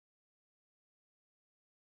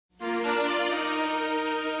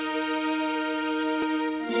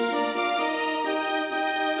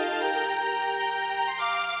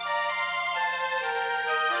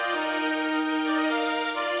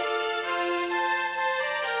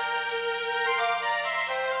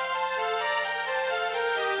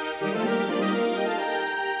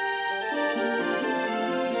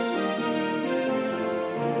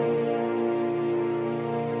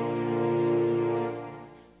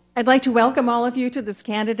I'd like to welcome all of you to this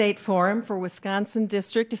candidate forum for Wisconsin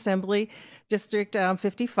District Assembly District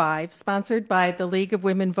 55, sponsored by the League of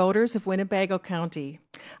Women Voters of Winnebago County.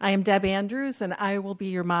 I am Deb Andrews, and I will be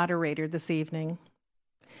your moderator this evening.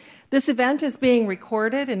 This event is being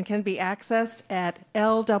recorded and can be accessed at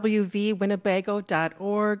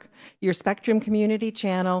lwvwinnebago.org, your Spectrum Community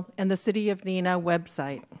Channel, and the City of Neenah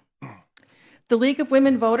website. The League of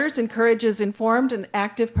Women Voters encourages informed and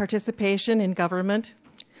active participation in government.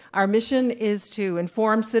 Our mission is to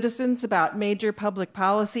inform citizens about major public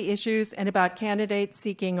policy issues and about candidates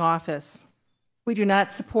seeking office. We do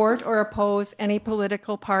not support or oppose any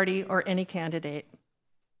political party or any candidate.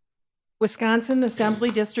 Wisconsin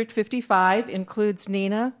Assembly District 55 includes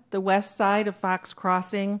Neenah, the west side of Fox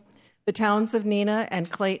Crossing, the towns of Neenah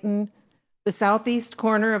and Clayton, the southeast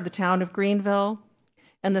corner of the town of Greenville,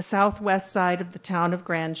 and the southwest side of the town of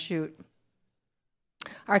Grand Chute.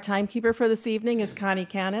 Our timekeeper for this evening is Connie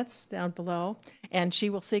Canitz down below, and she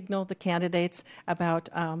will signal the candidates about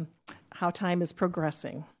how time is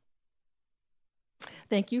progressing.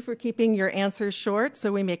 Thank you for keeping your answers short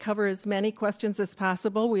so we may cover as many questions as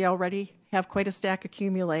possible. We already have quite a stack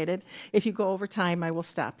accumulated. If you go over time, I will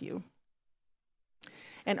stop you.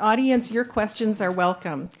 And audience, your questions are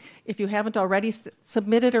welcome. If you haven't already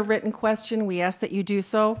submitted a written question, we ask that you do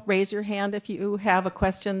so. Raise your hand if you have a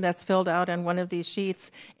question that's filled out on one of these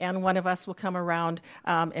sheets, and one of us will come around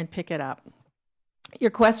and pick it up.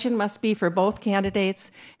 Your question must be for both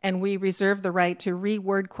candidates, and we reserve the right to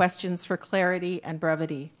reword questions for clarity and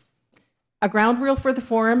brevity. A ground rule for the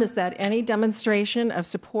forum is that any demonstration of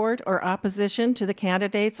support or opposition to the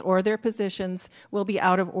candidates or their positions will be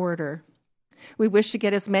out of order. We wish to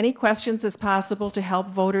get as many questions as possible to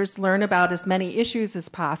help voters learn about as many issues as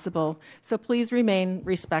possible, so please remain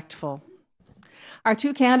respectful. Our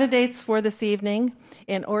two candidates for this evening,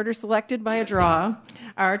 in order selected by a draw,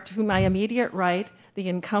 are to my immediate right, the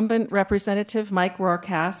incumbent Representative Mike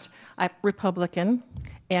Rohrkast, a Republican,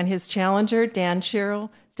 and his challenger, Dan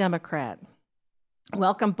Sherrill, Democrat.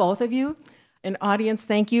 Welcome both of you. And audience,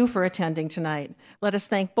 thank you for attending tonight. Let us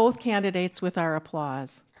thank both candidates with our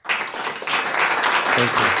applause. Thank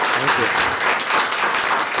you. Thank you.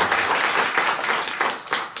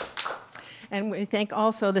 And we thank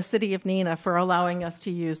also the City of Neenah for allowing us to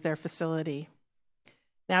use their facility.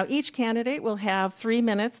 Now, each candidate will have 3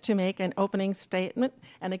 minutes to make an opening statement.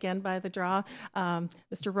 And again, by the draw,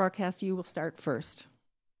 Mr. Rohrkast, you will start first.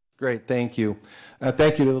 Great, thank you.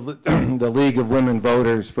 Thank you to the League of Women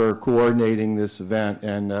Voters for coordinating this event,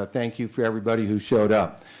 and thank you for everybody who showed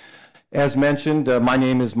up. As mentioned, my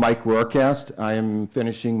name is Mike Rohrkast. I am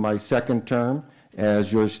finishing my second term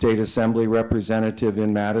as your state assembly representative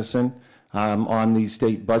in Madison. I'm on the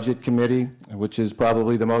state budget committee, which is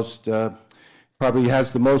probably the most, probably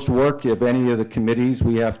has the most work of any of the committees.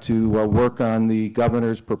 We have to work on the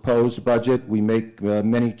governor's proposed budget. We make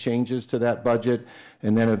many changes to that budget,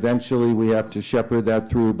 and then eventually we have to shepherd that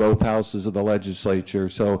through both houses of the legislature.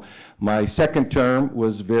 So my second term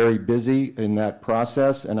was very busy in that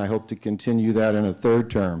process, and I hope to continue that in a third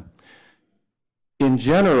term. In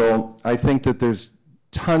general, I think that there's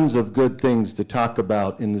tons of good things to talk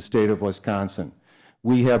about in the state of Wisconsin.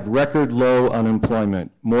 We have record low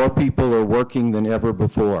unemployment. More people are working than ever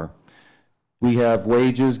before. We have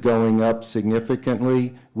wages going up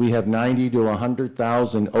significantly. We have 90 to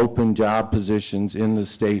 100,000 open job positions in the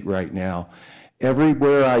state right now.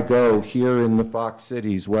 Everywhere I go here in the Fox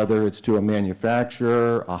cities, whether it's to a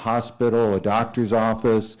manufacturer, a hospital, a doctor's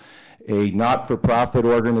office, a not-for-profit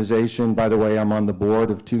organization, by the way, I'm on the board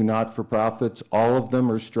of 2 not-for-profits, all of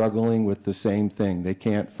them are struggling with the same thing. They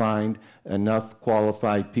can't find enough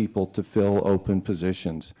qualified people to fill open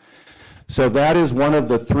positions. So that is one of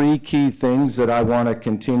the 3 key things that I want to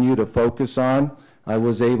continue to focus on. I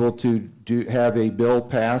was able to have a bill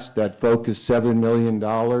passed that focused $7 million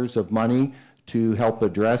of money to help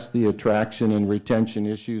address the attraction and retention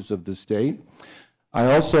issues of the state.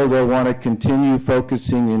 I also, though, want to continue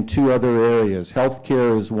focusing in 2 other areas.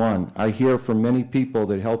 Healthcare is one. I hear from many people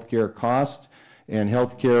that healthcare cost and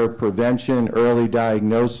healthcare prevention, early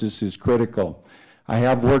diagnosis is critical. I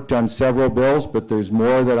have worked on several bills, but there's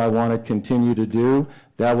more that I want to continue to do.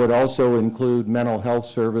 That would also include mental health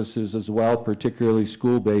services as well, particularly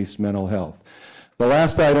school-based mental health. The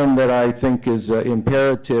last item that I think is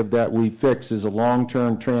imperative that we fix is a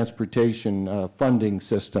long-term transportation funding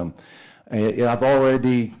system. I've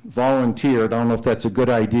already volunteered, I don't know if that's a good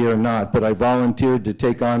idea or not, but I volunteered to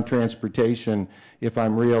take on transportation if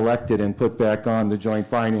I'm reelected and put back on the Joint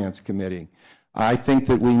Finance Committee. I think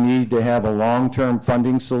that we need to have a long-term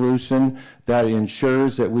funding solution that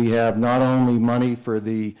ensures that we have not only money for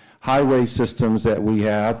the highway systems that we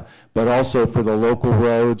have, but also for the local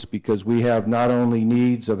roads, because we have not only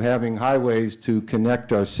needs of having highways to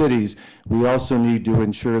connect our cities, we also need to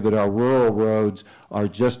ensure that our rural roads are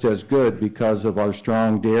just as good because of our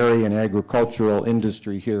strong dairy and agricultural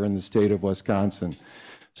industry here in the state of Wisconsin.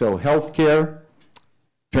 So healthcare,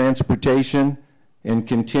 transportation, and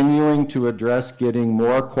continuing to address getting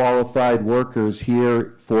more qualified workers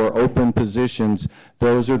here for open positions,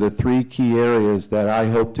 those are the three key areas that I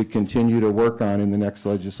hope to continue to work on in the next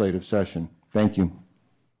legislative session. Thank you.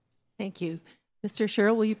 Thank you. Mr.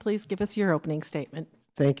 Sherrill, will you please give us your opening statement?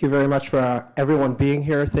 Thank you very much for everyone being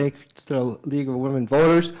here. Thanks to the League of Women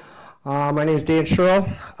Voters. My name is Dan Sherrill.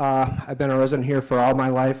 I've been a resident here for all my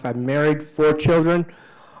life. I'm married, 4 children.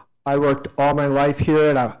 I worked all my life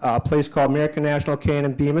here at a place called American National Cane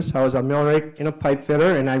and Bemis. I was a millwright and a pipe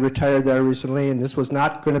fitter, and I retired there recently, and this was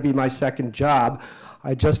not going to be my second job.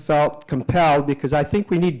 I just felt compelled because I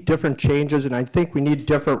think we need different changes, and I think we need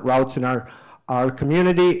different routes in our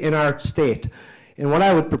community, in our state. And what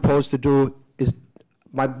I would propose to do is,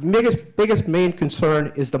 my biggest main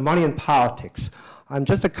concern is the money in politics. I'm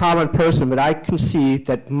just a common person, but I can see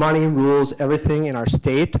that money rules everything in our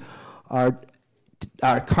state, our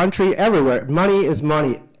country, everywhere. Money is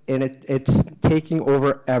money, and it's taking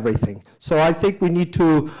over everything. So I think we need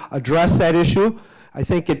to address that issue. I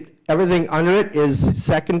think everything under it is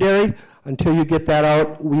secondary. Until you get that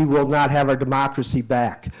out, we will not have our democracy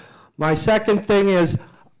back. My second thing is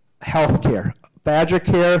health care. Badger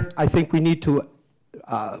care, I think we need to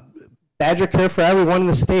Badger care for everyone in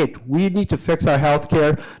the state. We need to fix our health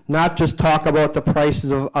care, not just talk about the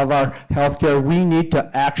prices of our health care. We need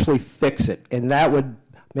to actually fix it, and that would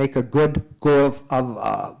make a good go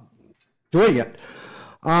of doing it.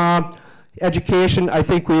 Education, I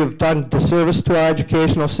think we have done disservice to our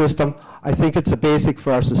educational system. I think it's a basic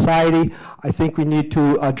for our society. I think we need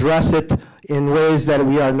to address it in ways that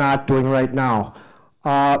we are not doing right now.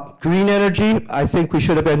 Green energy, I think we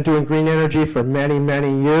should have been doing green energy for many,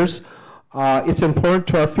 many years. It's important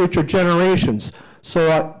to our future generations.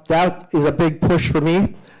 So that is a big push for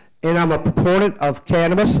me. And I'm a proponent of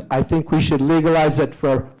cannabis. I think we should legalize it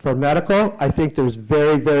for medical. I think there's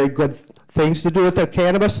very, very good things to do with the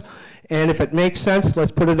cannabis. And if it makes sense,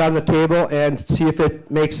 let's put it on the table and see if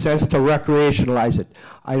it makes sense to recreationalize it.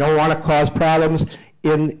 I don't want to cause problems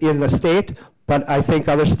in the state, but I think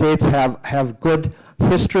other states have good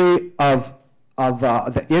history of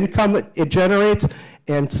the income it generates,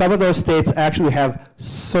 and some of those states actually have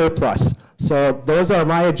surplus. So those are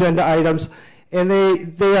my agenda items, and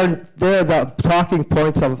they're the talking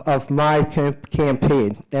points of my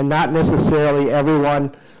campaign, and not necessarily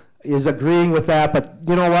everyone is agreeing with that, but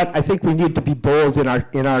you know what? I think we need to be bold in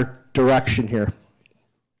our direction here.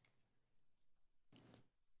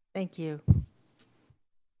 Thank you.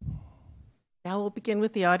 Now we'll begin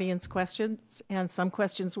with the audience questions, and some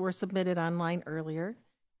questions were submitted online earlier.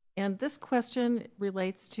 And this question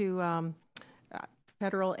relates to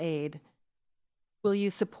federal aid. Will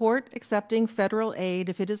you support accepting federal aid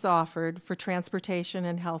if it is offered for transportation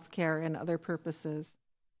and health care and other purposes?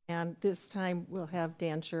 And this time we'll have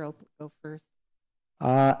Dan Sherrill go first.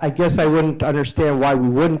 I guess I wouldn't understand why we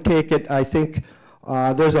wouldn't take it. I think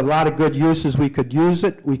there's a lot of good uses we could use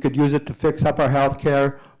it. We could use it to fix up our health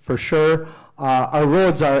care for sure. Our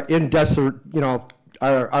roads are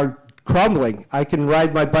are crumbling. I can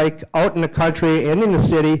ride my bike out in the country and in the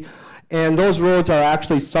city, and those roads are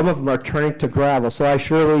actually, some of them are turning to gravel. So I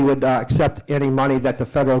surely would accept any money that the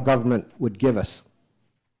federal government would give us.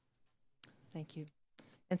 Thank you.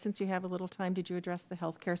 And since you have a little time, did you address the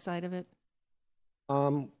healthcare side of it?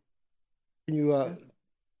 Can you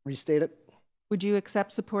restate it? Would you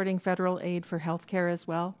accept supporting federal aid for healthcare as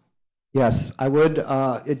well? Yes, I would.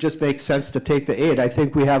 It just makes sense to take the aid. I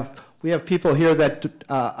think we have people here that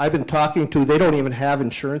I've been talking to, they don't even have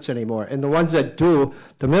insurance anymore. And the ones that do,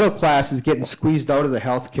 the middle class is getting squeezed out of the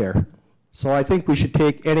health care. So I think we should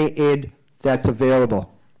take any aid that's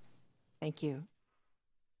available. Thank you.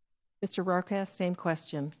 Mr. Rorkas, same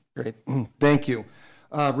question. Great, thank you.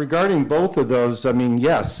 Regarding both of those, I mean,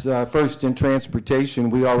 yes, first in transportation,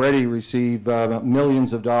 we already receive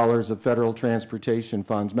millions of dollars of federal transportation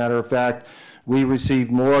funds. Matter of fact, we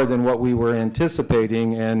received more than what we were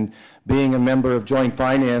anticipating, and being a member of Joint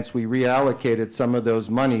Finance, we reallocated some of those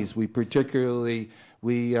monies. We particularly,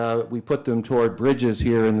 we put them toward bridges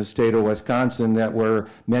here in the state of Wisconsin that were,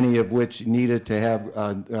 many of which needed to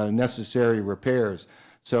have necessary repairs.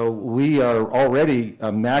 So we are already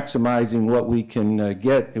maximizing what we can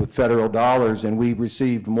get with federal dollars, and we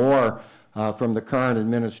received more from the current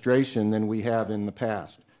administration than we have in the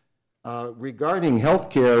past. Regarding health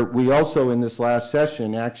care, we also in this last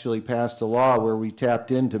session actually passed a law where we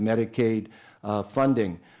tapped into Medicaid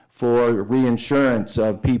funding for reinsurance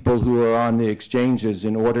of people who are on the exchanges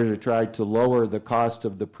in order to try to lower the cost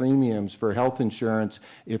of the premiums for health insurance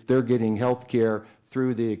if they're getting health care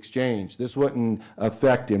through the exchange. This wouldn't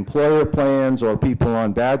affect employer plans or people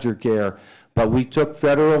on Badger Care, but we took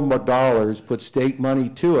federal dollars, put state money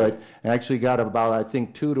to it, and actually got about, I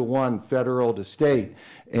think, 2-to-1 federal to state.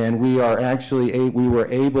 And we were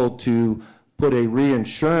able to put a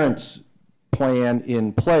reinsurance plan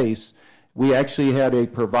in place. We actually had a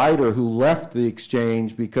provider who left the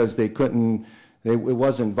exchange because it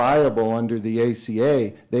wasn't viable under the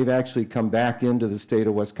ACA. They've actually come back into the state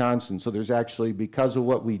of Wisconsin. So there's actually, because of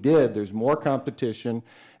what we did, there's more competition,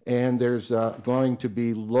 and there's going to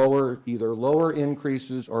be either lower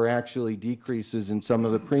increases or actually decreases in some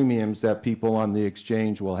of the premiums that people on the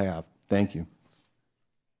exchange will have. Thank you.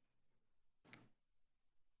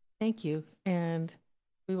 Thank you. And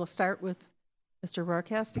we will start with Mr.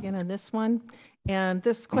 Rohrkast again on this one. And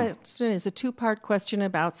this question is a two-part question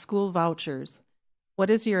about school vouchers. What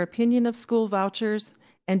is your opinion of school vouchers,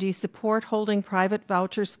 and do you support holding private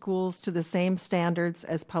voucher schools to the same standards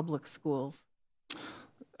as public schools?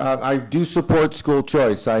 I do support school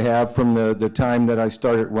choice. I have from the time that I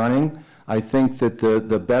started running. I think that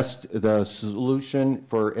the solution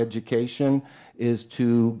for education is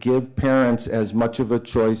to give parents as much of a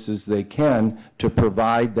choice as they can to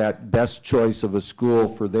provide that best choice of a school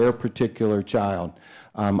for their particular child.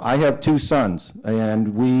 I have two sons,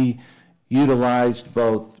 and we utilized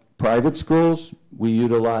both private schools, we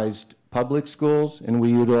utilized public schools, and we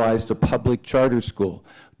utilized a public charter school.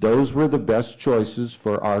 Those were the best choices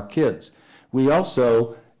for our kids. We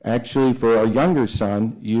also, actually, for our younger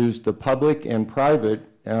son, used the public and private.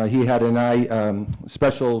 He had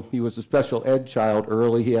he was a special ed child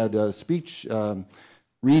early. He had speech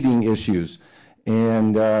reading issues.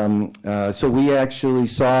 And so we actually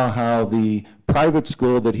saw how the private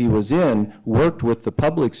school that he was in worked with the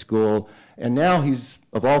public school, and now he's,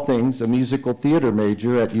 of all things, a musical theater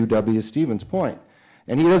major at UW-Stevens Point.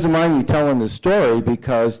 And he doesn't mind me telling this story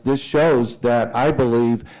because this shows that I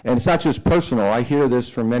believe, and it's not just personal, I hear this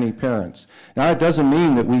from many parents. Now, it doesn't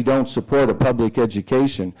mean that we don't support a public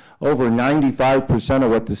education. Over 95% of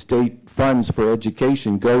what the state funds for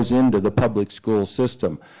education goes into the public school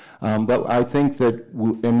system. But I think that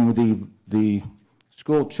in the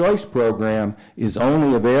school choice program is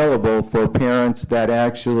only available for parents that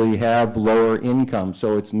actually have lower income,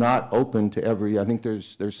 so it's not open to I think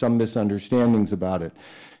there's some misunderstandings about it.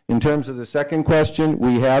 In terms of the second question,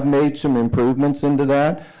 we have made some improvements into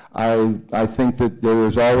that. I think that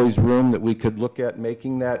there's always room that we could look at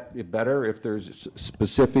making that better if there's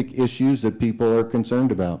specific issues that people are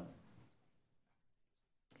concerned about.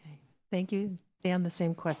 Okay. Thank you. Dan, the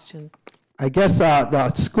same question. I guess the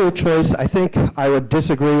school choice, I think I would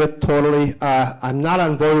disagree with totally. I'm not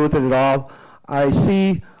on board with it at all. I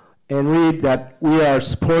see and read that we are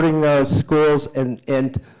supporting those schools, and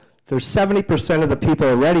there's 70% of the people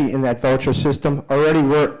already in that voucher system already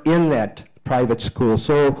were in that private school.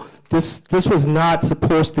 So this was not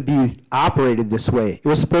supposed to be operated this way. It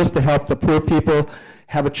was supposed to help the poor people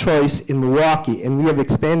have a choice in Milwaukee, and we have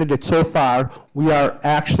expanded it so far. We are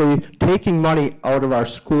actually taking money out of our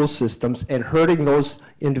school systems and hurting those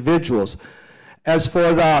individuals. As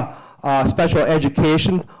for the special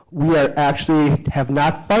education, we are actually have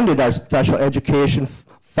not funded our special education,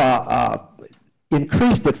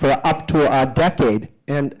 increased it for up to a decade,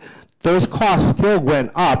 and those costs still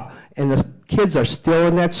went up, and the kids are still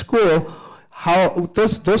in that school. How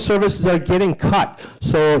those services are getting cut.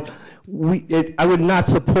 So I would not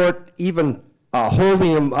support even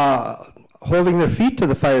holding their feet to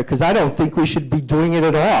the fire, because I don't think we should be doing it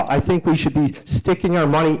at all. I think we should be sticking our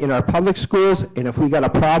money in our public schools, and if we got a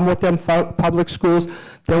problem with them public schools,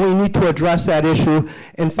 then we need to address that issue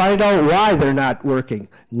and find out why they're not working,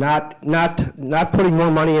 not putting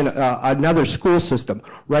more money in another school system.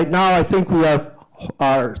 Right now, I think we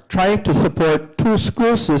are trying to support two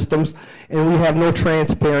school systems, and we have no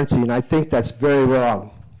transparency, and I think that's very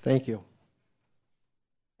wrong. Thank you.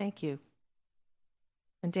 Thank you.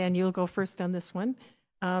 And Dan, you'll go first on this one.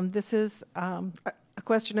 This is a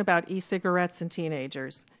question about e-cigarettes and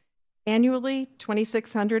teenagers. Annually,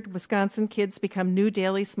 2,600 Wisconsin kids become new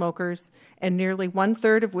daily smokers, and nearly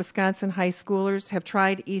 1/3 of Wisconsin high schoolers have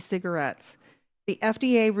tried e-cigarettes. The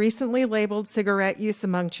FDA recently labeled cigarette use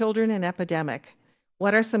among children an epidemic.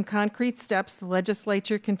 What are some concrete steps the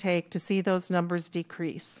legislature can take to see those numbers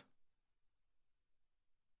decrease?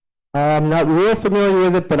 I'm not real familiar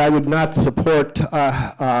with it, but I would not support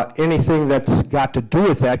anything that's got to do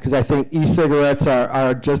with that, because I think e-cigarettes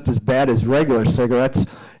are just as bad as regular cigarettes.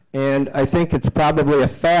 And I think it's probably a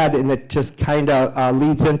fad, and it just kind of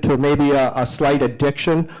leads into maybe a slight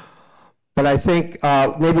addiction. But I think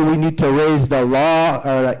maybe we need to raise the law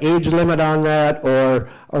or the age limit on that, or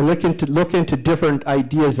look into different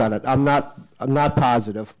ideas on it. I'm not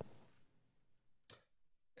positive.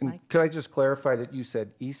 And could I just clarify that you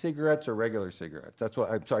said e-cigarettes or regular cigarettes? That's what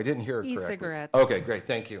I'm sorry, I didn't hear it correctly. E-cigarettes. Okay, great,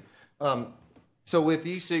 thank you. So with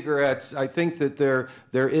e-cigarettes, I think that there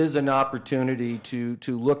is an opportunity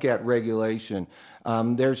to look at regulation.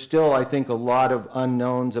 There's still, I think, a lot of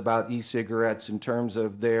unknowns about e-cigarettes in terms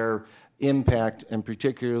of their impact, and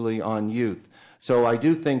particularly on youth. So I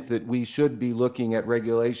do think that we should be looking at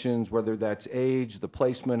regulations, whether that's age, the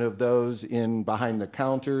placement of those in behind the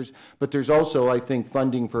counters, but there's also, I think,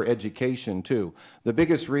 funding for education too. The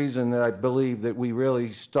biggest reason that I believe that we really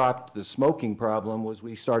stopped the smoking problem was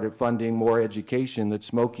we started funding more education that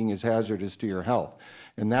smoking is hazardous to your health.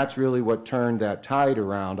 And that's really what turned that tide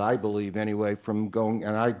around, I believe anyway, from going,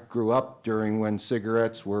 and I grew up during when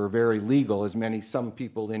cigarettes were very legal, as some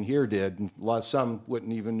people in here did, and some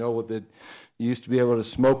wouldn't even know that you used to be able to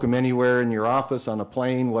smoke them anywhere in your office, on a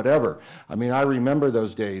plane, whatever. I mean, I remember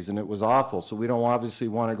those days, and it was awful, so we don't obviously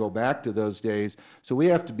want to go back to those days. So we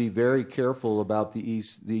have to be very careful about the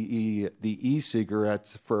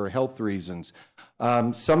e-cigarettes for health reasons.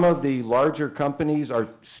 Some of the larger companies are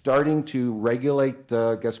starting to regulate,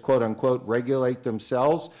 I guess, quote unquote, regulate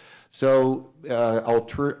themselves. So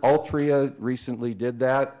Altria recently did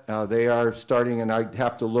that. They are starting, and I'd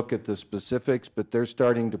have to look at the specifics, but they're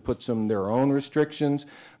starting to put their own restrictions,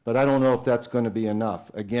 but I don't know if that's going to be enough.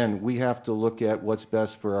 Again, we have to look at what's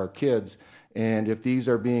best for our kids, and if these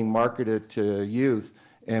are being marketed to youth,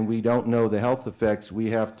 and we don't know the health effects,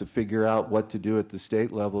 we have to figure out what to do at the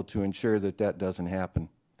state level to ensure that that doesn't happen.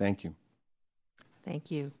 Thank you.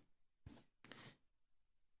 Thank you.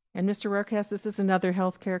 And Mr. Rourke, this is another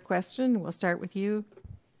healthcare question. We'll start with you.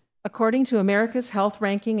 According to America's Health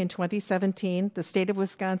Ranking in 2017, the state of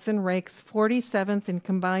Wisconsin ranks 47th in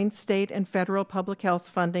combined state and federal public health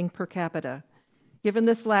funding per capita. Given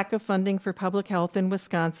this lack of funding for public health in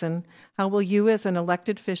Wisconsin, how will you as an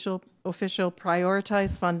elected official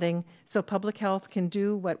prioritize funding so public health can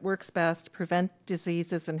do what works best, prevent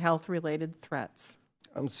diseases and health-related threats?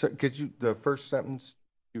 I'm sorry, could you, the first sentence,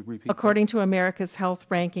 you repeat? According to America's Health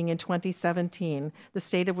Ranking in 2017, the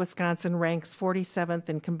state of Wisconsin ranks 47th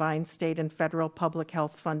in combined state and federal public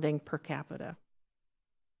health funding per capita.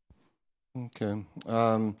 Okay.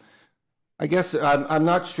 I guess I'm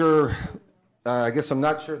not sure. I guess I'm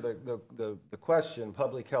not sure the question,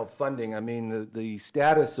 public health funding. I mean, the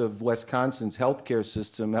status of Wisconsin's healthcare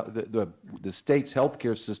system, the state's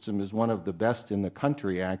healthcare system is one of the best in the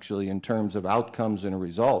country, actually, in terms of outcomes and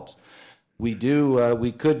results. We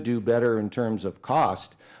could do better in terms of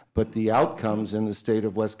cost, but the outcomes in the state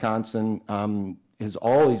of Wisconsin has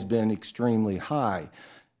always been extremely high.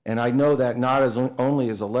 And I know that not only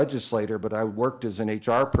as a legislator, but I worked as an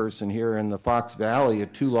HR person here in the Fox Valley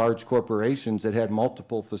at 2 large corporations that had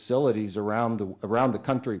multiple facilities around the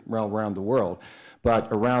country, well, around the world, but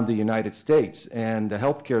around the United States. And the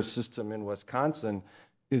healthcare system in Wisconsin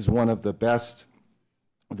is one of the best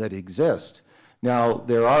that exist. Now,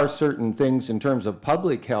 there are certain things in terms of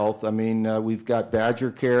public health. I mean, we've got Badger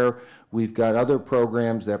Care. We've got other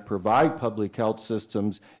programs that provide public health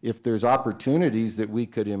systems. If there's opportunities that we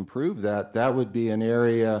could improve that would be an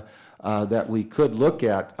area that we could look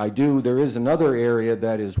at. There is another area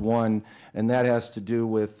that is one, and that has to do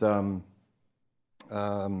with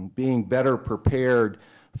being better prepared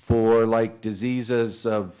for like diseases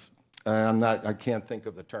of, I can't think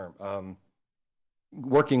of the term,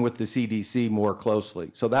 working with the CDC more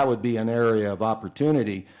closely. So that would be an area of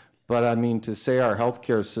opportunity. But I mean, to say our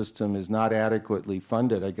healthcare system is not adequately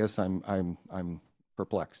funded, I guess I'm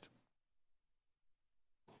perplexed.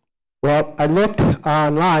 Well, I looked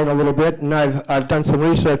online a little bit, and I've done some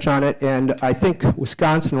research on it, and I think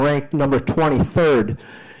Wisconsin ranked number 23rd.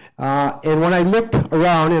 And when I looked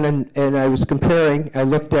around and I was comparing, I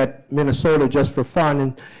looked at Minnesota just for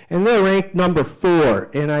fun, and they're ranked number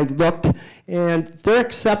 4. And I looked, and they're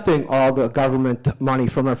accepting all the government money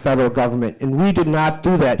from our federal government, and we did not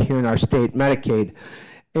do that here in our state, Medicaid.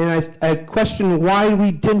 And I question why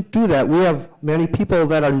we didn't do that. We have many people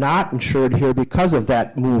that are not insured here because of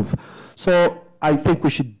that move. So I think we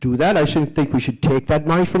should do that. I shouldn't think we should take that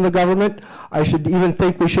money from the government. I should even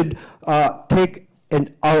think we should take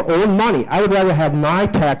our own money. I would rather have my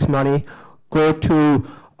tax money go to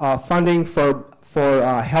funding for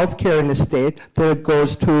for health care in the state than it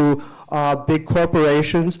goes to big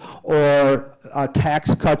corporations or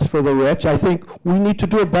tax cuts for the rich. I think we need to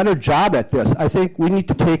do a better job at this. I think we need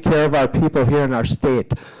to take care of our people here in our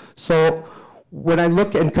state. So when I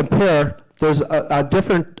look and compare, there's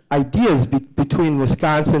different ideas between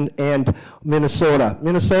Wisconsin and Minnesota.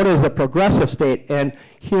 Minnesota is a progressive state, and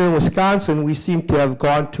here in Wisconsin, we seem to have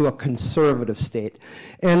gone to a conservative state.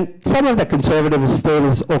 And some of the conservative state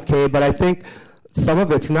is okay, but I think some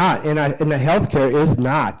of it's not, and the healthcare is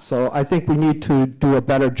not. So I think we need to do a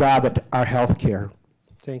better job at our healthcare.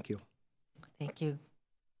 Thank you. Thank you.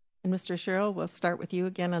 And Mr. Sherrill, we'll start with you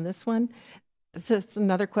again on this one. This is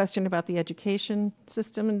another question about the education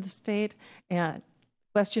system in the state. And the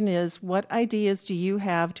question is, what ideas do you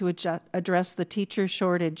have to address the teacher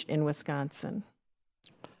shortage in Wisconsin?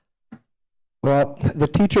 Well, the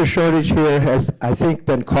teacher shortage here has, I think,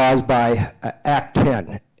 been caused by Act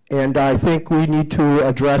 10. And I think we need to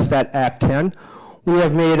address that Act 10. We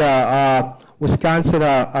have made Wisconsin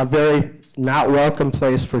a very not welcome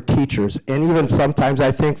place for teachers, and even sometimes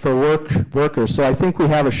I think for workers. So I think we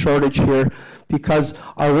have a shortage here because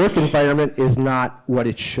our work environment is not what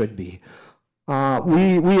it should be.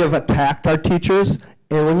 We have attacked our teachers,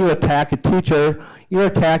 and when you attack a teacher, you're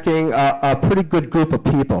attacking a pretty good group of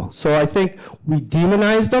people. So I think we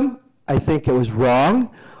demonized them. I think it was wrong.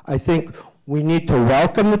 I think we need to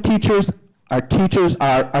welcome the teachers. Our teachers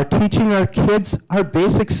are teaching our kids our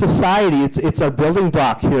basic society. It's our building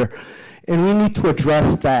block here. And we need to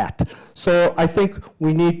address that. So I think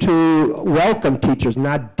we need to welcome teachers,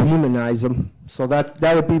 not demonize them. So that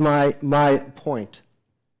would be my point.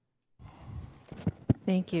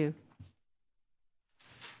 Thank you.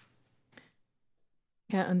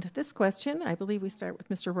 And this question, I believe we start with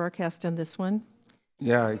Mr. Rohrkast on this one.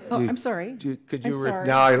 Yeah. I'm sorry. Could I'm you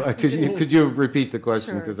sorry. could you repeat the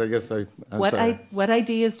question? Sure. Because I guess I'm sorry. What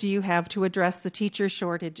ideas do you have to address the teacher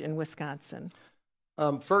shortage in Wisconsin?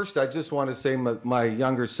 First, I just want to say my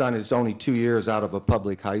younger son is only 2 years out of a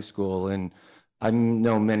public high school, and I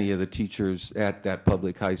know many of the teachers at that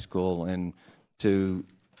public high school, and to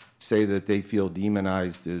say that they feel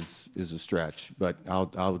demonized is a stretch. But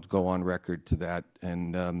I'll go on record to that,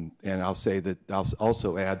 and I'll say that I'll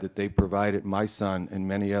also add that they provided my son and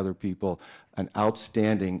many other people an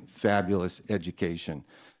outstanding, fabulous education.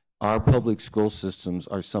 Our public school systems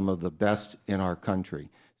are some of the best in our country.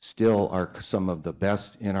 Still are some of the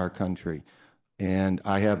best in our country. And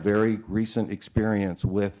I have very recent experience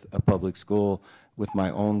with a public school with my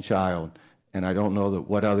own child, and I don't know that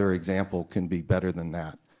what other example can be better than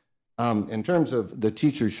that. In terms of the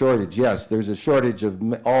teacher shortage, yes, there's a shortage of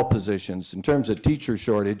all positions. In terms of teacher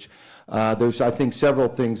shortage, there's, I think, several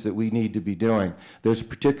things that we need to be doing. There's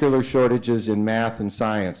particular shortages in math and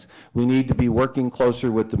science. We need to be working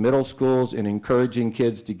closer with the middle schools and encouraging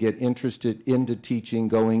kids to get interested into teaching,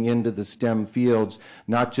 going into the STEM fields,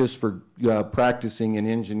 not just for practicing in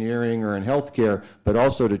engineering or in healthcare, but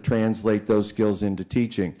also to translate those skills into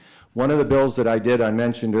teaching. One of the bills that I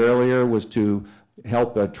mentioned earlier was to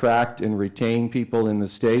help attract and retain people in the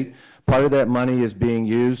state. Part of that money is being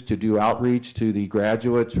used to do outreach to the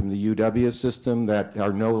graduates from the UW system that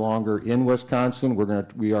are no longer in Wisconsin.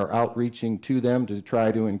 We are outreaching to them to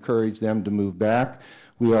try to encourage them to move back.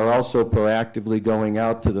 We are also proactively going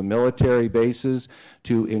out to the military bases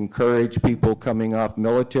to encourage people coming off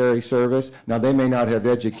military service. Now, they may not have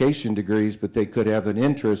education degrees, but they could have an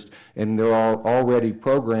interest, and there are already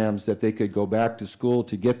programs that they could go back to school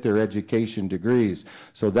to get their education degrees.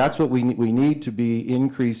 So that's what we need to be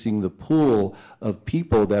increasing the pool of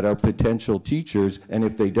people that are potential teachers, and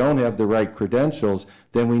if they don't have the right credentials,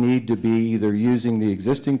 then we need to be either using the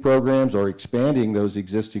existing programs or expanding those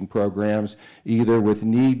existing programs, either with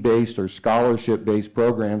need-based or scholarship-based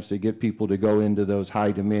programs to get people to go into those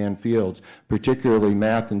high-demand fields, particularly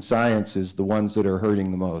math and science is the ones that are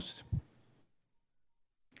hurting the most.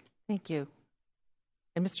 Thank you.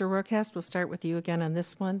 And Mr. Rohrkast, we'll start with you again on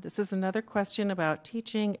this one. This is another question about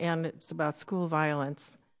teaching, and it's about school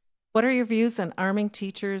violence. What are your views on arming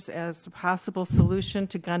teachers as a possible solution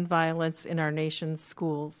to gun violence in our nation's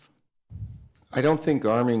schools? I don't think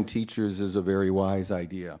arming teachers is a very wise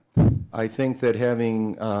idea. I think that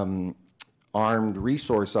having armed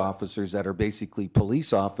resource officers that are basically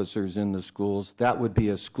police officers in the schools, that would be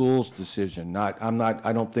a school's decision. I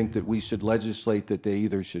don't think that we should legislate that they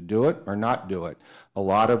either should do it or not do it. A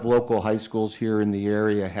lot of local high schools here in the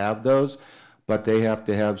area have those, but they have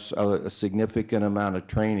to have a significant amount of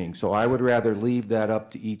training. So I would rather leave that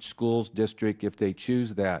up to each school's district if they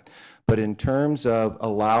choose that. But in terms of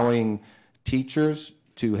allowing teachers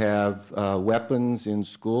to have weapons in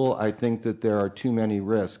school. I think that there are too many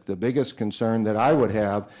risks. The biggest concern that I would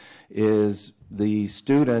have is the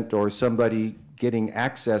student or somebody getting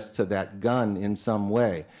access to that gun in some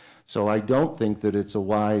way. So I don't think that it's a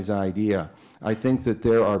wise idea. I think that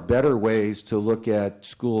there are better ways to look at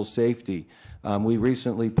school safety. We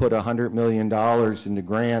recently put $100 million into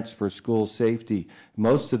grants for school safety.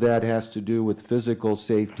 Most of that has to do with physical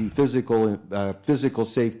safety, physical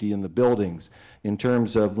safety in the buildings in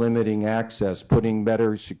terms of limiting access, putting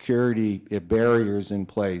better security barriers in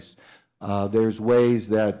place. There's ways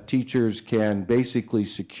that teachers can basically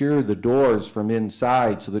secure the doors from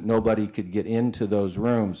inside so that nobody could get into those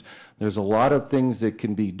rooms. There's a lot of things that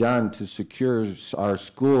can be done to secure our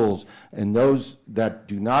schools, and those that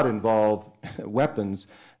do not involve weapons,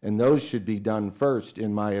 and those should be done first,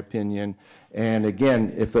 in my opinion. And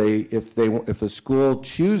again, if a school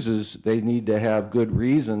chooses, they need to have good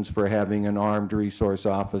reasons for having an armed resource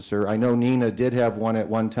officer. I know Neenah did have one at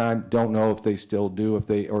one time. Don't know if they still do,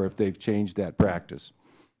 if they've changed that practice.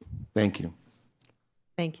 Thank you.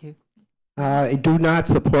 Thank you. I do not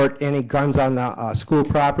support any guns on the school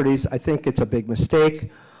properties. I think it's a big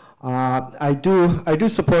mistake. I do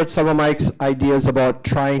support some of Mike's ideas about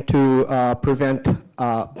trying to prevent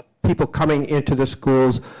people coming into the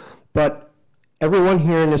schools, but everyone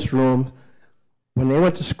here in this room, when they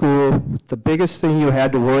went to school, the biggest thing you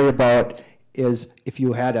had to worry about is if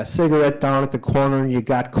you had a cigarette down at the corner and you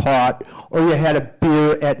got caught, or you had a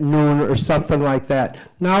beer at noon or something like that.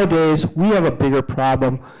 Nowadays, we have a bigger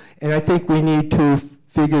problem, and I think we need to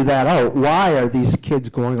figure that out. Why are these kids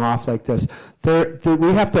going off like this?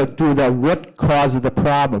 We have to do the root cause of the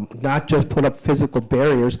problem, not just put up physical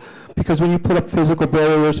barriers, because when you put up physical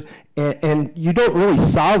barriers and you don't really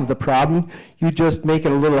solve the problem, you just make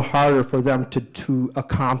it a little harder for them to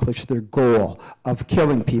accomplish their goal of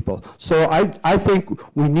killing people. So I think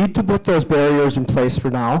we need to put those barriers in place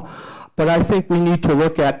for now, but I think we need to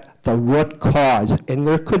look at the root cause, and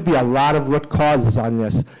there could be a lot of root causes on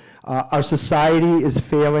this. Our society is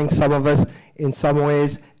failing some of us in some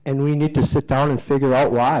ways, and we need to sit down and figure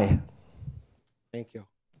out why. Thank you.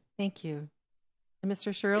 Thank you. And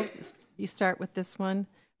Mr. Sherrill, you start with this one.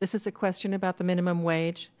 This is a question about the minimum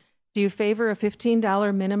wage. Do you favor a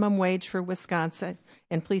 $15 minimum wage for Wisconsin?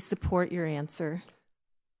 And please support your answer.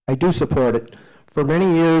 I do support it. For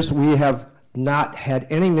many years, we have not had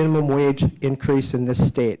any minimum wage increase in this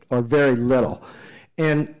state, or very little.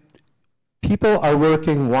 And people are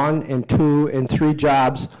working 1 and 2 and 3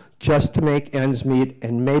 jobs just to make ends meet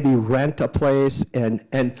and maybe rent a place, and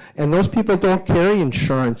those people don't carry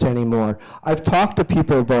insurance anymore. I've talked to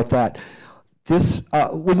people about that. This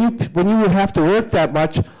when you have to work that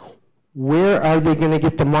much, where are they going to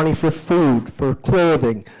get the money for food, for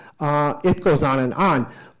clothing? It goes on and on.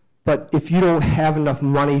 But if you don't have enough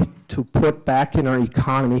money to put back in our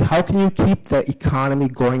economy, how can you keep the economy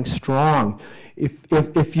going strong?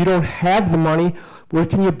 If you don't have the money, where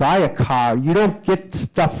can you buy a car? You don't get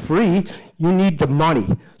stuff free. You need the money.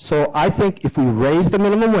 So I think if we raise the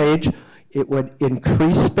minimum wage, it would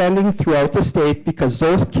increase spending throughout the state, because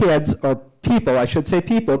those kids, or people, I should say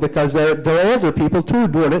people, because they're older people too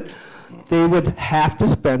doing it, they would have to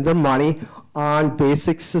spend their money on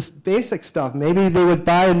basic stuff. Maybe they would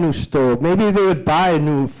buy a new stove. Maybe they would buy a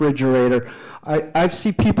new refrigerator. I've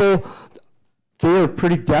seen people, they're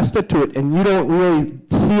pretty destitute, and you don't really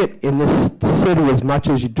see it in this city as much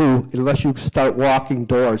as you do unless you start walking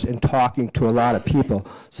doors and talking to a lot of people.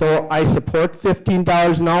 So I support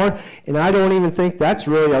 $15 an hour, and I don't even think that's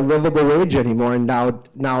really a livable wage anymore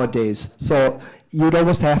nowadays. So you'd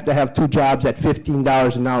almost have to have 2 jobs at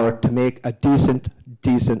 $15 an hour to make a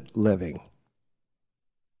decent living.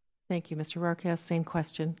 Thank you. Mr. Rourke, same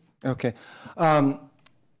question. Okay.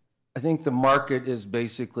 I think the market is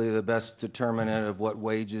basically the best determinant of what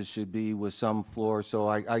wages should be, with some floor, so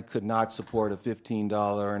I could not support a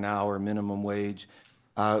 $15 an hour minimum wage.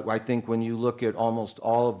 I think when you look at almost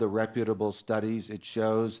all of the reputable studies, it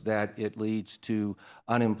shows that it leads to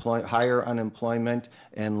higher unemployment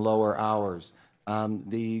and lower hours.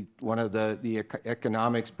 One of the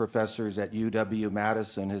economics professors at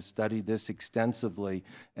UW-Madison has studied this extensively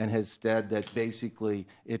and has said that basically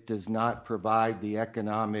it does not provide the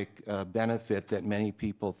economic benefit that many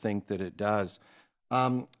people think that it does.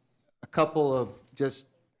 A couple of just,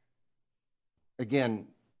 again,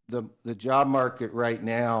 the job market right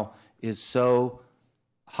now is so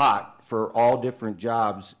hot for all different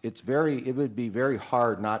jobs. It would be very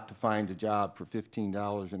hard not to find a job for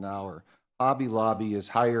 $15 an hour. Hobby Lobby is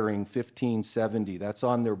hiring $15.70. That's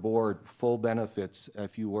on their board, full benefits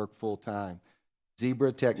if you work full time.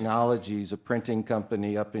 Zebra Technologies, a printing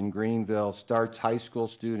company up in Greenville, starts high school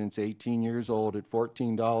students 18 years old at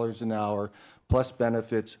 $14 an hour, plus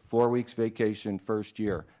benefits, 4 weeks vacation first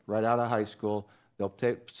year. Right out of high school, they'll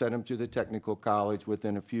send them to the technical college.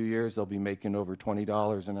 Within a few years, they'll be making over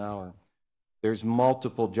 $20 an hour. There's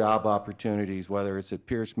multiple job opportunities, whether it's at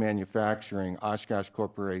Pierce Manufacturing, Oshkosh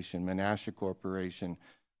Corporation, Menasha Corporation.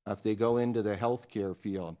 If they go into the healthcare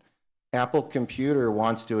field, Apple Computer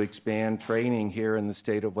wants to expand training here in the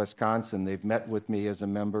state of Wisconsin. They've met with me as a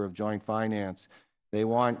member of Joint Finance. They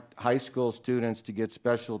want high school students to get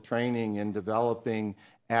special training in developing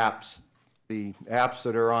apps, the apps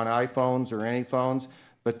that are on iPhones or any phones,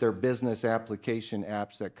 but they're business application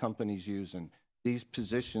apps that companies use. And these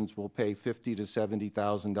positions will pay $50,000 to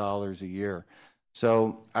 $70,000 a year.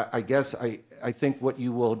 So I guess I think what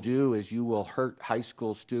you will do is you will hurt high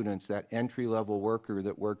school students, that entry-level worker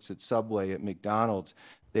that works at Subway, at McDonald's.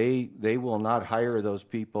 They will not hire those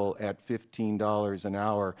people at $15 an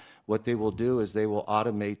hour. What they will do is they will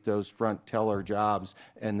automate those front teller jobs,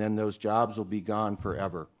 and then those jobs will be gone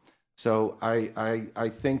forever. So I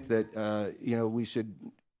think that we should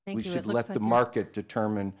let the market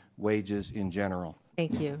determine wages in general.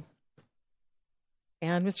 Thank you.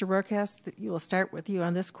 And Mr. Rohrkast, you will start with you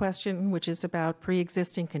on this question, which is about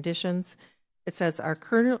pre-existing conditions. It says, our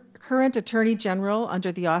current Attorney General,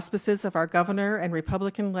 under the auspices of our governor and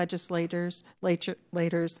Republican legislators,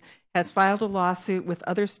 has filed a lawsuit with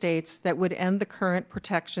other states that would end the current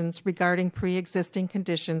protections regarding pre-existing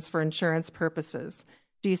conditions for insurance purposes.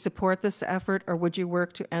 Do you support this effort, or would you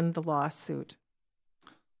work to end the lawsuit?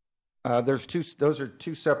 Those are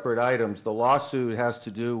two separate items. The lawsuit has to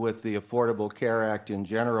do with the Affordable Care Act in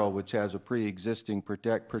general, which has a pre-existing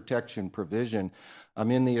protection provision.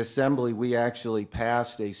 In the Assembly, we actually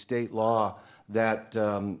passed a state law that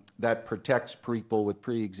protects people with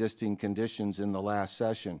pre-existing conditions in the last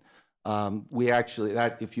session.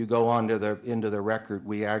 If you go into the record,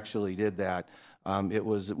 we actually did that.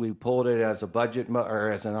 We pulled it as a budget,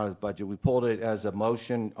 we pulled it as a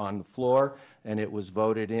motion on the floor, and it was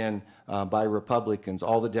voted in by Republicans.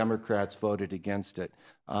 All the Democrats voted against it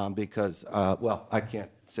because, I can't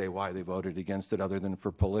say why they voted against it other than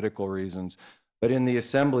for political reasons. But in the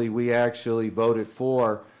Assembly, we actually voted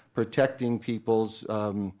for protecting people's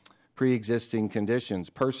pre-existing conditions.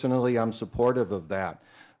 Personally, I'm supportive of that.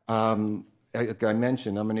 Like I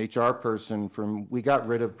mentioned, I'm an HR person. We got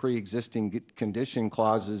rid of pre-existing condition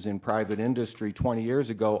clauses in private industry 20 years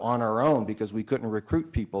ago on our own because we couldn't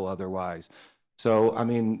recruit people otherwise. So,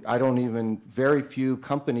 very few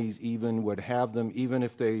companies even would have them, even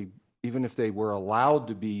if they were allowed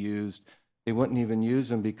to be used, they wouldn't even use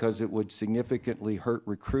them because it would significantly hurt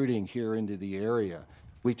recruiting here into the area.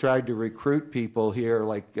 We tried to recruit people here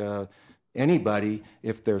like anybody.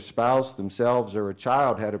 If their spouse, themselves, or a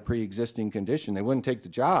child had a pre-existing condition, they wouldn't take the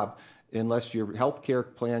job unless your health care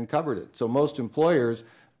plan covered it. So most employers,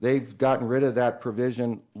 they've gotten rid of that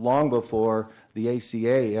provision long before the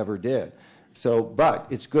ACA ever did. So, but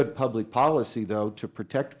it's good public policy, though, to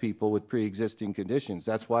protect people with pre-existing conditions.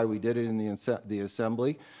 That's why we did it in the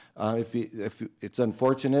Assembly. It's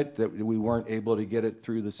unfortunate that we weren't able to get it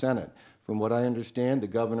through the Senate. From what I understand, the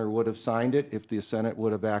governor would have signed it if the Senate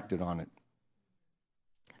would have acted on it.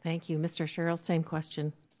 Thank you. Mr. Sherrill, same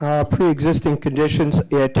question. Pre-existing conditions,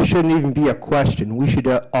 it shouldn't even be a question. We should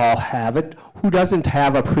all have it. Who doesn't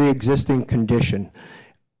have a pre-existing condition?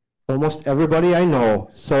 Almost everybody I know.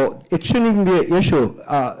 So it shouldn't even be an issue.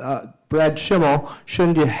 Brad Schimmel,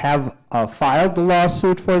 shouldn't you have filed the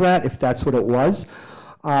lawsuit for that if that's what it was?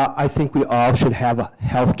 I think we all should have a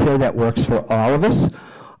health care that works for all of us.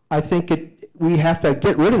 I think we have to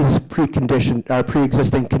get rid of this pre-existing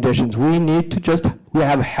conditions. We need to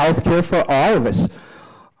have health care for all of us.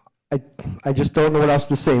 I just don't know what else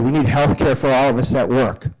to say. We need health care for all of us at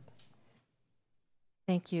work.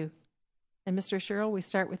 Thank you. And Mr. Sherrill, we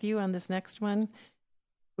start with you on this next one,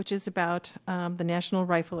 which is about the National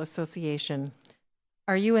Rifle Association.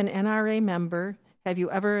 Are you an NRA member? Have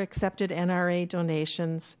you ever accepted NRA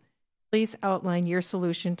donations? Please outline your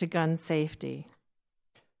solution to gun safety.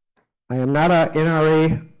 I am not an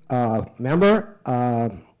NRA member.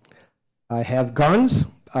 I have guns.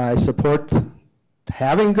 I support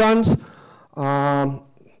having guns. I'm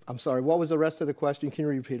sorry, what was the rest of the question? Can you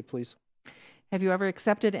repeat it, please? Have you ever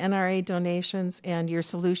accepted NRA donations and your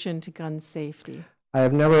solution to gun safety? I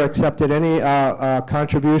have never accepted any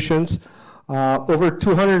contributions. Over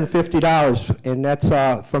 $250, and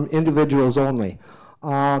that's from individuals only.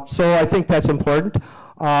 So I think that's important.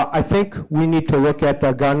 I think we need to look at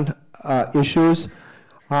the gun issues.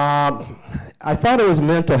 I thought it was a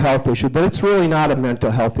mental health issue, but it's really not a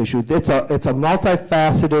mental health issue. It's a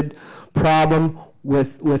multifaceted problem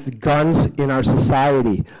with guns in our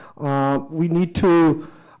society. We need to,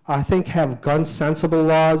 I think, have gun-sensible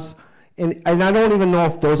laws, and I don't even know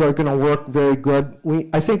if those are going to work very good.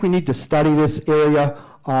 I think we need to study this area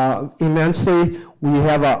immensely. We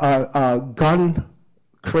have a gun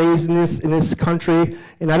craziness in this country,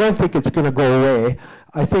 and I don't think it's going to go away.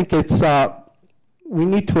 I think it's we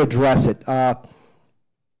need to address it. I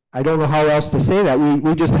don't know how else to say that.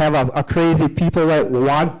 We just have a crazy people that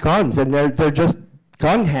want guns, and they're just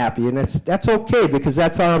gun happy, and that's okay because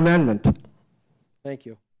that's our amendment. Thank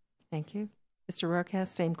you. Thank you. Mr. Rourke,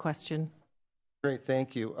 same question. Great,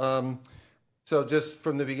 thank you. So just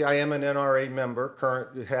from the beginning, I am an NRA member,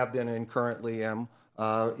 have been and currently am.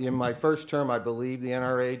 In my first term, I believe the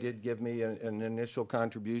NRA did give me an initial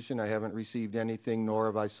contribution. I haven't received anything, nor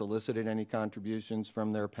have I solicited any contributions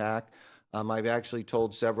from their PAC. I've actually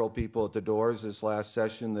told several people at the doors this last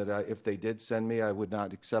session that if they did send me, I would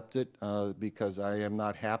not accept it because I am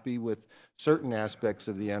not happy with certain aspects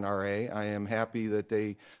of the NRA. I am happy that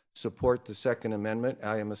they support the Second Amendment.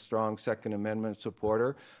 I am a strong Second Amendment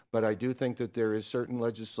supporter, but I do think that there is certain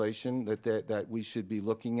legislation that we should be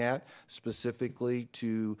looking at specifically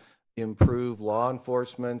to improve law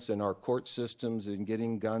enforcement and our court systems in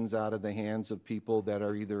getting guns out of the hands of people that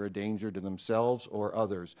are either a danger to themselves or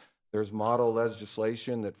others. There's model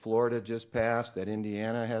legislation that Florida just passed, that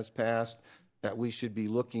Indiana has passed, that we should be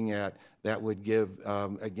looking at that would give,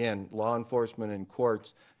 again, law enforcement and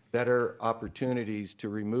courts better opportunities to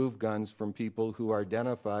remove guns from people who are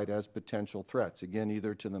identified as potential threats, again,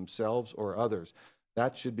 either to themselves or others.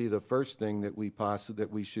 That should be the first thing that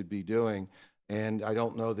we should be doing, and I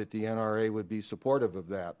don't know that the NRA would be supportive of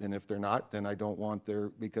that. And if they're not, then I don't want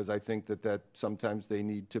because I think that sometimes they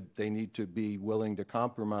need to be willing to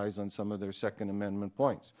compromise on some of their Second Amendment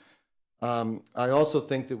points. I also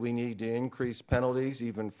think that we need to increase penalties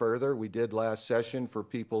even further. We did last session for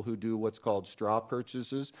people who do what's called straw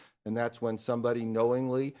purchases, and that's when somebody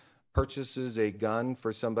knowingly purchases a gun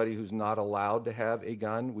for somebody who's not allowed to have a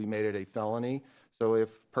gun. We made it a felony. So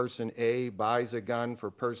if person A buys a gun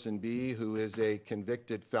for person B, who is a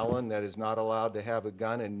convicted felon that is not allowed to have a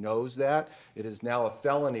gun and knows that, it is now a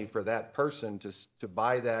felony for that person to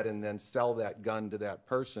buy that and then sell that gun to that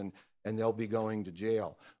person, and they'll be going to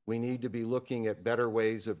jail. We need to be looking at better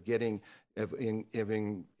ways of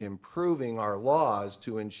improving our laws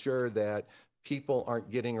to ensure that people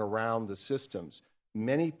aren't getting around the systems.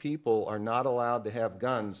 Many people are not allowed to have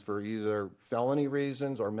guns for either felony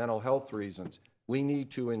reasons or mental health reasons. We need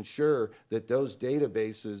to ensure that those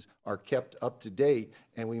databases are kept up to date,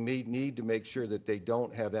 and we need to make sure that they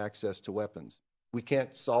don't have access to weapons. We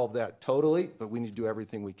can't solve that totally, but we need to do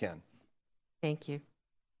everything we can. Thank you.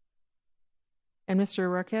 And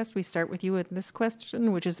Mr. Rourke, we start with you with this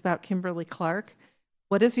question, which is about Kimberly Clark.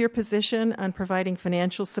 What is your position on providing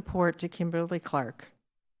financial support to Kimberly Clark?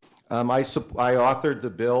 I authored the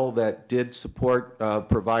bill that did support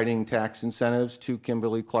providing tax incentives to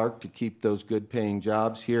Kimberly Clark to keep those good-paying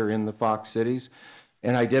jobs here in the Fox cities,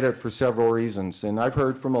 and I did it for several reasons. And I've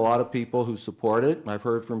heard from a lot of people who support it, and I've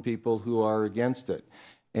heard from people who are against it.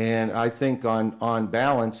 And I think on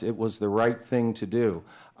balance, it was the right thing to do.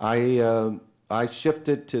 I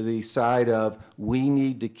shifted to the side of we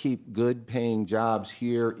need to keep good-paying jobs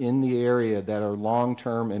here in the area that are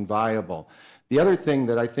long-term and viable. The other thing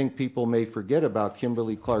that I think people may forget about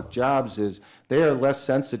Kimberly Clark jobs is they are less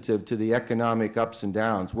sensitive to the economic ups and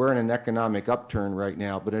downs. We're in an economic upturn right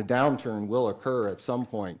now, but a downturn will occur at some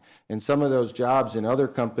point. And some of those jobs in other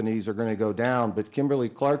companies are going to go down, but Kimberly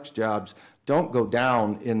Clark's jobs don't go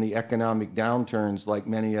down in the economic downturns like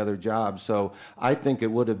many other jobs. So I think it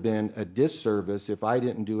would have been a disservice if I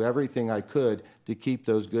didn't do everything I could to keep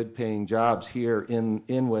those good-paying jobs here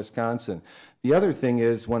in Wisconsin. The other thing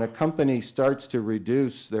is when a company starts to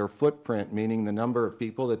reduce their footprint, meaning the number of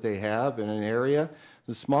people that they have in an area,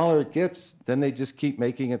 the smaller it gets, then they just keep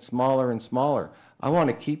making it smaller and smaller. I want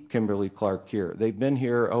to keep Kimberly Clark here. They've been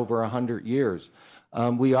here over 100 years.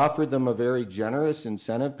 We offered them a very generous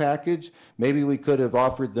incentive package. Maybe we could have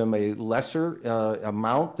offered them a lesser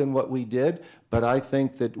amount than what we did, but I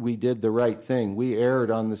think that we did the right thing. We erred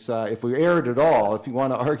on the side, if we erred at all, if you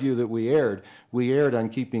want to argue that we erred on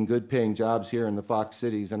keeping good-paying jobs here in the Fox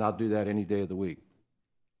cities, and I'll do that any day of the week.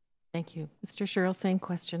 Thank you. Mr. Sherrill, same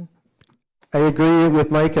question. I agree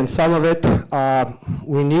with Mike and some of it.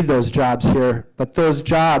 We need those jobs here, but those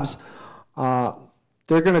jobs,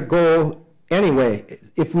 they're going to go anyway.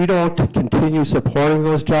 If we don't continue supporting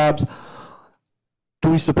those jobs, do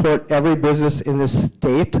we support every business in this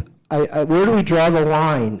state? Where do we draw the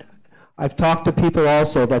line? I've talked to people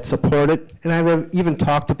also that support it, and I've even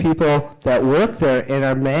talked to people that work there and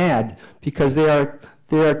are mad because they are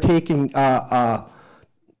taking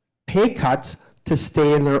pay cuts to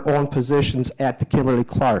stay in their own positions at the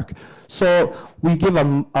Kimberly-Clark. So we give a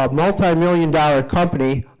multi-million-dollar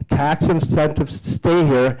company tax incentives to stay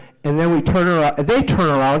here, and then they turn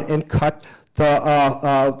around and cut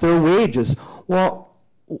their wages. Well,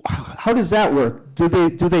 how does that work? Do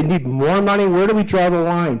they need more money? Where do we draw the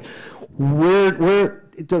line? Where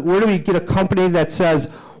do we get a company that says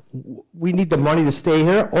we need the money to stay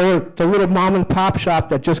here, or the little mom and pop shop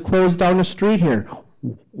that just closed down the street here?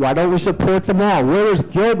 Why don't we support them all? Where is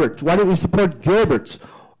Gilbert's? Why don't we support Gilbert's?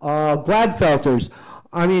 Gladfelter's?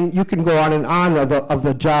 I mean, you can go on and on of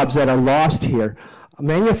the jobs that are lost here.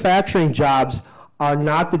 Manufacturing jobs are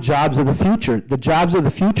not the jobs of the future. The jobs of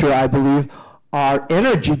the future, I believe, are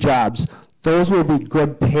energy jobs. Those will be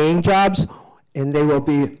good paying jobs, and they will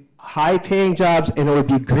be high paying jobs, and it will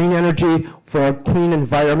be green energy for a clean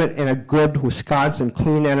environment and a good Wisconsin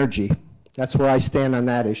clean energy. That's where I stand on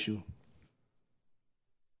that issue.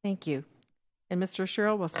 Thank you. And Mr.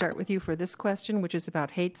 Sherrill, we'll start with you for this question, which is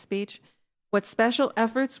about hate speech. What special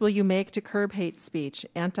efforts will you make to curb hate speech,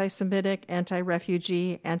 anti-Semitic,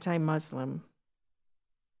 anti-refugee, anti-Muslim?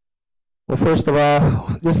 Well, first of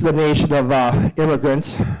all, this is a nation of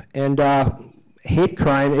immigrants, and hate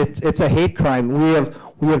crime, it's a hate crime.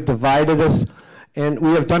 We have divided us, and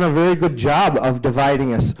we have done a very good job of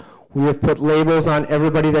dividing us. We have put labels on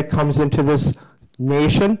everybody that comes into this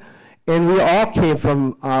nation, and we all came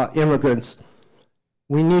from immigrants.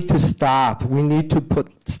 We need to stop. We need to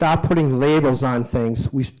stop putting labels on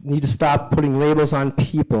things. We need to stop putting labels on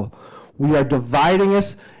people. We are dividing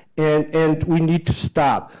us, and we need to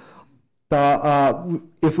stop.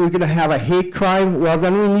 If we're going to have a hate crime, well,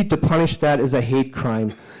 then we need to punish that as a hate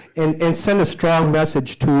crime and send a strong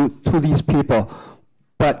message to these people.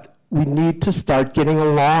 But we need to start getting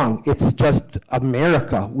along. It's just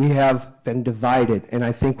America. We have been divided, and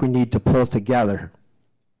I think we need to pull together.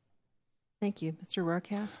 Thank you. Mr.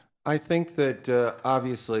 Rohrkast? I think that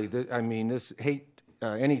obviously, this hate,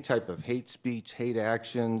 any type of hate speech, hate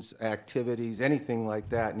actions, activities, anything like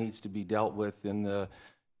that needs to be dealt with to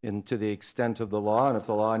the extent of the law. And if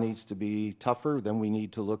the law needs to be tougher, then we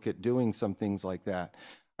need to look at doing some things like that.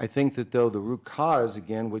 I think that, though, the root cause,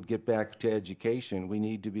 again, would get back to education. We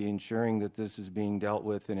need to be ensuring that this is being dealt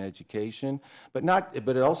with in education, but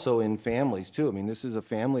also in families, too. I mean, this is a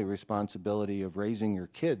family responsibility of raising your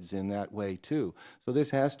kids in that way, too. So this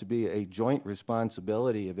has to be a joint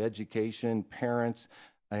responsibility of education, parents,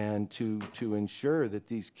 and to ensure that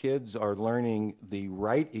these kids are learning the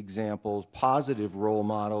right examples, positive role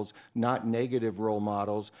models, not negative role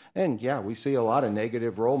models. And yeah, we see a lot of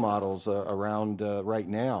negative role models around right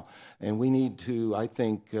now. And we need to, I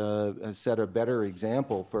think, set a better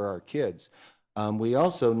example for our kids. We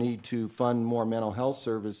also need to fund more mental health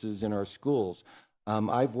services in our schools.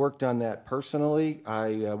 I've worked on that personally.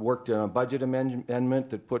 I worked on a budget amendment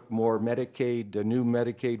that put more Medicaid, new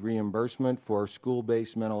Medicaid reimbursement for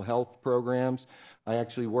school-based mental health programs. I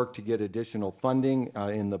actually worked to get additional funding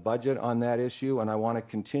in the budget on that issue, and I want to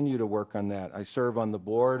continue to work on that. I serve on the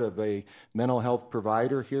board of a mental health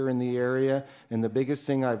provider here in the area, and the biggest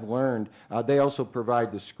thing I've learned, they also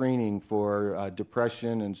provide the screening for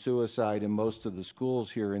depression and suicide in most of the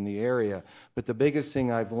schools here in the area. But the biggest thing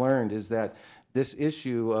I've learned is that this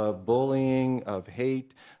issue of bullying, of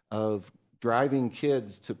hate, of driving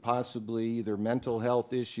kids to possibly either mental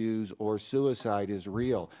health issues or suicide is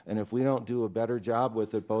real. And if we don't do a better job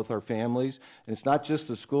with it, both our families, and it's not just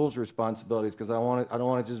the schools' responsibilities, because I don't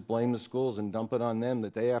want to just blame the schools and dump it on them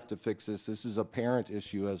that they have to fix this. This is a parent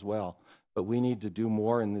issue as well. But we need to do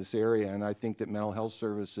more in this area, and I think that mental health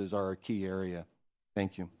services are a key area.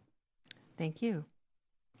 Thank you. Thank you.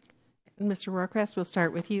 Mr. Rohrkast, we'll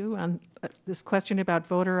start with you on this question about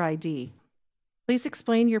voter ID. Please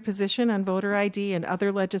explain your position on voter ID and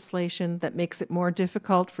other legislation that makes it more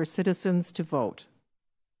difficult for citizens to vote.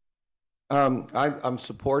 I'm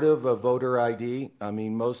supportive of voter ID. I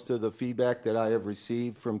mean, most of the feedback that I have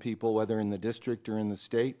received from people, whether in the district or in the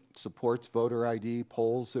state, supports voter ID.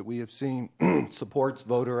 Polls that we have seen supports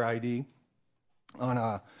voter ID. On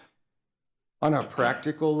a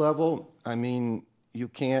practical level, I mean, you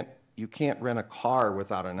can't rent a car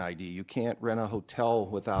without an ID. You can't rent a hotel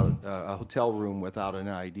without a hotel room without an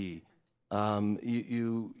ID.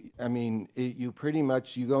 You pretty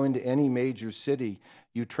much, you go into any major city,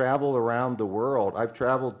 you travel around the world. I've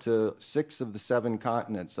traveled to 6 of the 7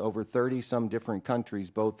 continents, over 30 some different countries,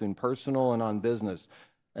 both in personal and on business.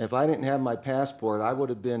 If I didn't have my passport, I would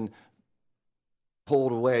have been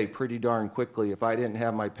pulled away pretty darn quickly if I didn't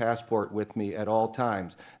have my passport with me at all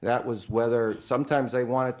times. That was whether, sometimes I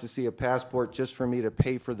wanted to see a passport just for me to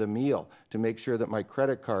pay for the meal, to make sure that my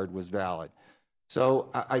credit card was valid. So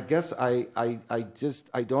I guess I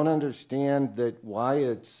don't understand that why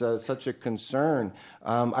it's such a concern.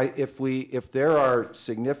 If there are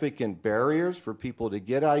significant barriers for people to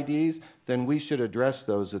get IDs, then we should address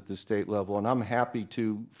those at the state level. And I'm happy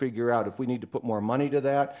to figure out if we need to put more money to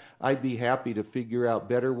that. I'd be happy to figure out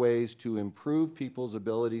better ways to improve people's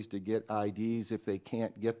abilities to get IDs if they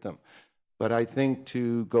can't get them. But I think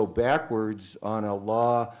to go backwards on a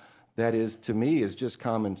law that is, to me, is just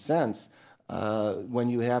common sense. When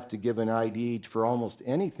you have to give an ID for almost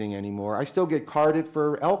anything anymore. I still get carded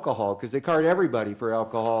for alcohol because they card everybody for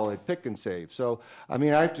alcohol at Pick and Save. So, I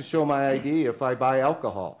mean, I have to show my ID if I buy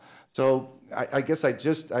alcohol. So I guess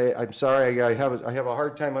I'm sorry, I have a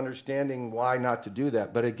hard time understanding why not to do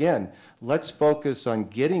that. But again, let's focus on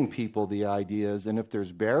getting people the ideas, and if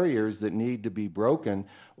there's barriers that need to be broken,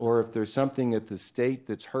 or if there's something at the state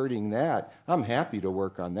that's hurting that, I'm happy to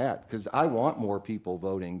work on that, because I want more people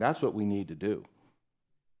voting. That's what we need to do.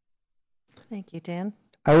 Thank you, Dan.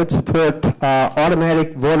 I would support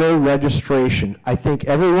automatic voter registration. I think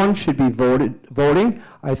everyone should be voting.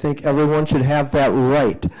 I think everyone should have that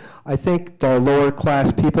right. I think the lower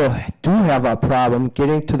class people do have a problem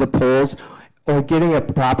getting to the polls or getting a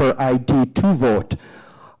proper ID to vote.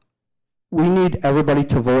 We need everybody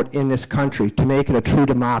to vote in this country to make it a true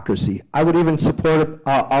democracy. I would even support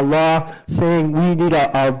a law saying we need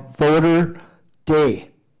a voter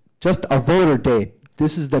day, just a voter day.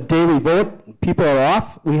 This is the day we vote. People are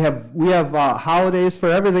off. We have holidays for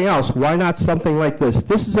everything else. Why not something like this?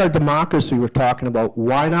 This is our democracy we're talking about.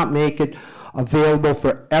 Why not make it available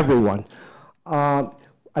for everyone? I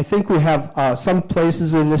think we have some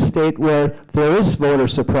places in this state where there is voter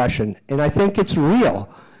suppression, and I think it's real.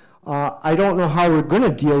 I don't know how we're going to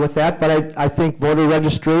deal with that, but I think voter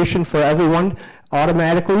registration for everyone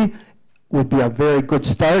automatically would be a very good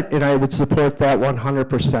start, and I would support that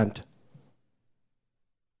 100%.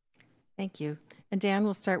 Thank you. And Dan,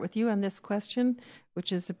 we'll start with you on this question,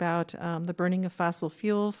 which is about the burning of fossil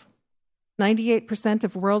fuels. 98%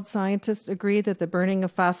 of world scientists agree that the burning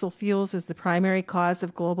of fossil fuels is the primary cause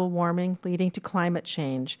of global warming, leading to climate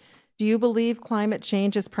change. Do you believe climate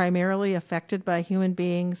change is primarily affected by human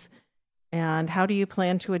beings? And how do you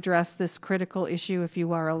plan to address this critical issue if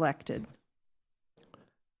you are elected?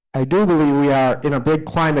 I do believe we are in a big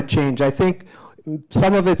climate change. I think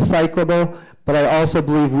some of it's cyclable, but I also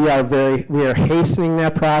believe we are hastening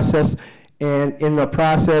that process, and in the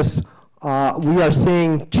process, we are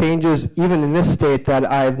seeing changes even in this state that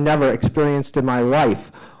I've never experienced in my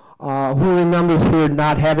life. Who remembers here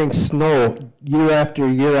not having snow year after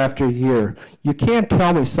year after year? You can't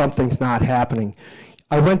tell me something's not happening.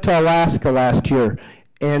 I went to Alaska last year,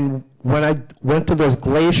 and when I went to those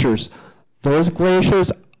glaciers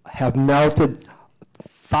have melted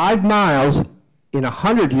 5 miles in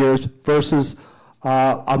 100 years versus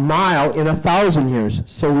a mile in 1,000 years.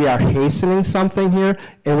 So we are hastening something here,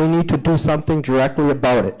 and we need to do something directly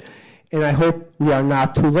about it. And I hope we are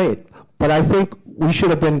not too late. But I think we should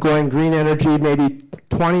have been going green energy maybe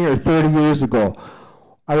 20 or 30 years ago.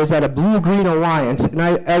 I was at a Blue-Green Alliance, and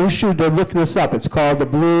I wish you to look this up. It's called the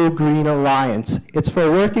Blue-Green Alliance. It's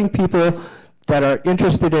for working people that are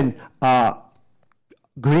interested in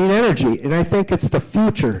green energy, and I think it's the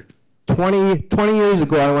future. 20 years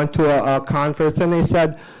ago, I went to a conference, and they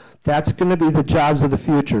said, that's going to be the jobs of the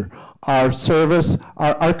future.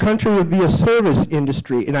 Our country would be a service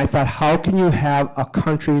industry. And I thought, how can you have a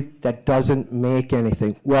country that doesn't make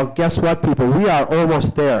anything? Well, guess what, people? We are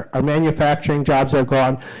almost there. Our manufacturing jobs are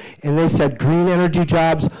gone. And they said green energy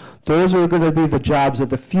jobs, those are going to be the jobs of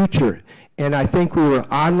the future. And I think we were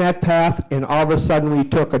on that path, and all of a sudden we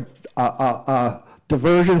took a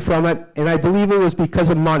diversion from it, and I believe it was because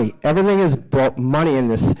of money. Everything is about money in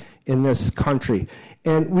this country.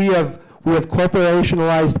 And we have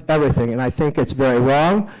corporationalized everything, and I think it's very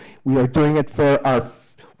wrong. We are doing it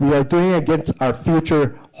against our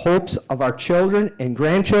future hopes of our children and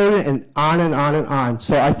grandchildren, and on and on and on.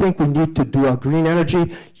 So I think we need to do a green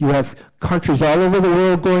energy. You have countries all over the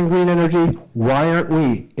world going green energy. Why aren't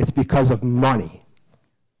we? It's because of money.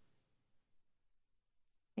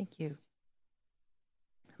 Thank you.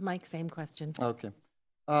 Mike, same question. Okay.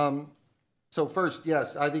 So first,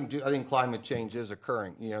 yes, I think climate change is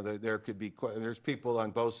occurring. You know, there's people on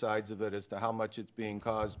both sides of it as to how much it's being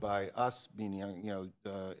caused by us, meaning,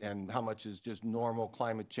 and how much is just normal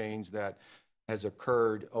climate change that has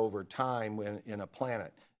occurred over time in a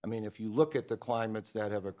planet. I mean, if you look at the climates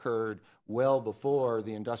that have occurred well before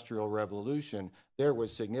the Industrial Revolution, there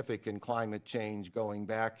was significant climate change going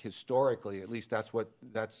back historically. At least that's for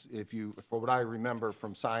what I remember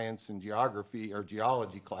from science and geography or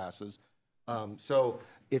geology classes. So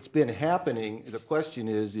it's been happening. The question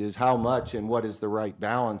is how much and what is the right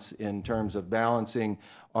balance in terms of balancing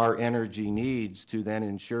our energy needs to then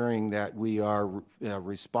ensuring that we are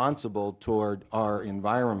responsible toward our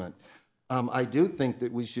environment. I do think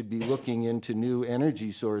that we should be looking into new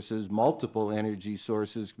energy sources, multiple energy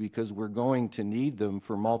sources, because we're going to need them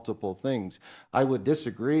for multiple things. I would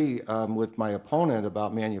disagree with my opponent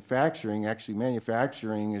about manufacturing. Actually,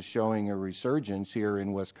 manufacturing is showing a resurgence here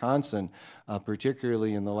in Wisconsin,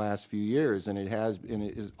 particularly in the last few years, and it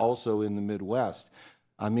is also in the Midwest.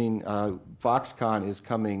 I mean, Foxconn is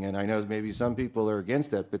coming, and I know maybe some people are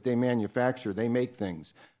against that, but they manufacture, they make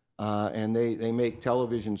things. And they make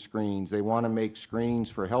television screens. They want to make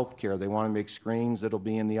screens for healthcare. They want to make screens that'll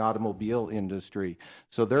be in the automobile industry.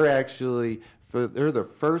 So they're actually, they're the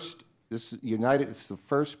first, it's the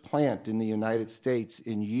first plant in the United States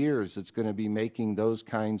in years that's going to be making those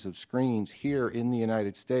kinds of screens here in the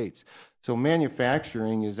United States. So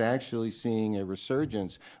manufacturing is actually seeing a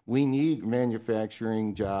resurgence. We need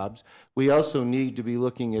manufacturing jobs. We also need to be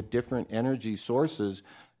looking at different energy sources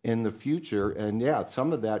in the future, and yeah,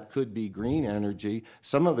 some of that could be green energy.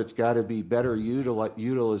 Some of it's got to be better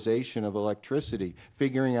utilization of electricity,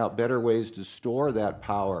 figuring out better ways to store that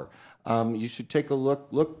power. You should take a look,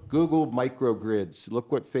 Google microgrids.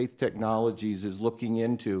 Look what Faith Technologies is looking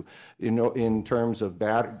into, in terms of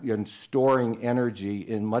storing energy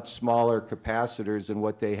in much smaller capacitors than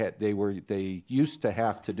what they used to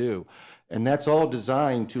have to do. And that's all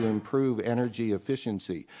designed to improve energy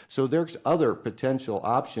efficiency. So there's other potential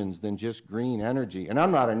options than just green energy. And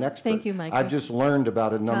I'm not an expert. Thank you, Mike. I've just learned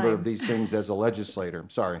about a number of these things as a legislator.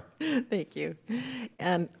 Sorry. Thank you.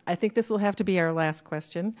 And I think this will have to be our last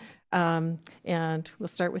question. And we'll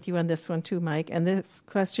start with you on this one too, Mike. And this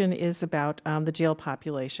question is about the jail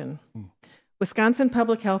population. Wisconsin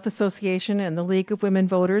Public Health Association and the League of Women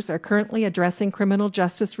Voters are currently addressing criminal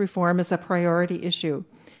justice reform as a priority issue.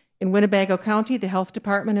 In Winnebago County, the health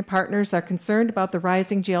department and partners are concerned about the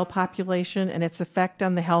rising jail population and its effect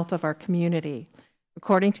on the health of our community.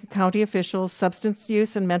 According to county officials, substance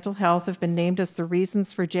use and mental health have been named as the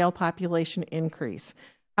reasons for jail population increase.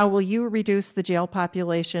 How will you reduce the jail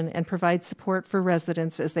population and provide support for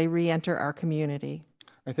residents as they re-enter our community?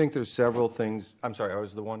 I think there's several things. I'm sorry, I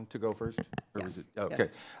was the one to go first? Or Yes. Okay.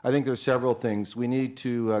 Yes. I think there's several things. We need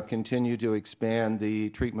to continue to expand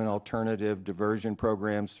the treatment alternative diversion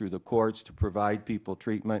programs through the courts to provide people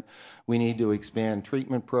treatment. We need to expand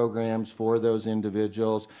treatment programs for those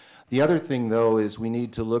individuals. The other thing, though, is we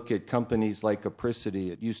need to look at companies like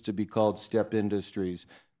Apricity. It used to be called Step Industries.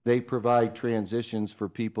 They provide transitions for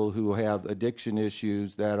people who have addiction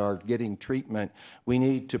issues that are getting treatment. We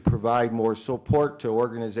need to provide more support to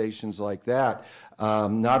organizations like that,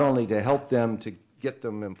 not only to help them to get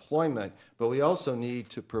them employment, but we also need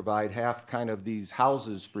to provide kind of these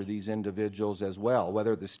houses for these individuals as well,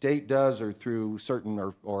 whether the state does or through certain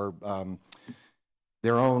or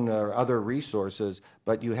their own other resources.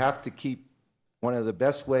 But you have to keep. One of the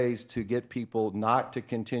best ways to get people not to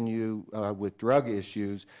continue with drug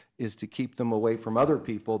issues is to keep them away from other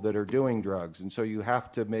people that are doing drugs. And so you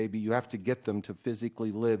have to get them to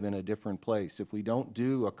physically live in a different place. If we don't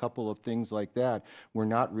do a couple of things like that, we're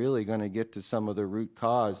not really going to get to some of the root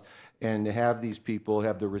cause and have these people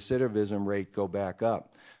have the recidivism rate go back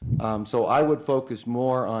up. So I would focus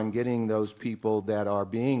more on getting those people that are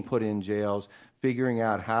being put in jails, figuring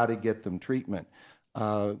out how to get them treatment.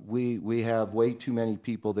 We have way too many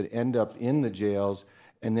people that end up in the jails,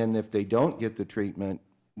 and then if they don't get the treatment,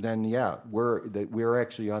 then yeah, we're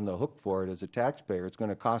actually on the hook for it as a taxpayer. It's going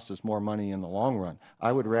to cost us more money in the long run.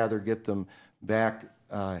 I would rather get them back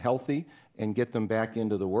healthy and get them back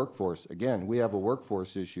into the workforce. Again, we have a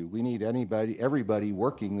workforce issue. We need everybody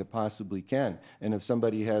working that possibly can. And if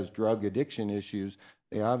somebody has drug addiction issues,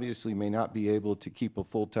 they obviously may not be able to keep a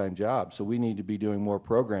full-time job. So we need to be doing more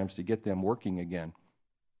programs to get them working again.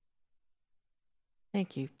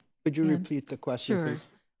 Thank you. Could you And- repeat the question, Sure. please?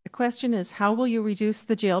 The question is, how will you reduce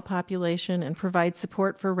the jail population and provide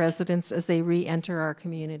support for residents as they re-enter our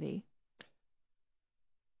community?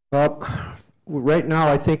 Well, right now,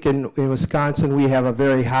 I think in Wisconsin, we have a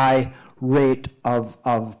very high rate of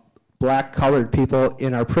black colored people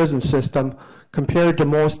in our prison system compared to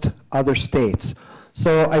most other states.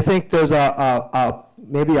 So I think there's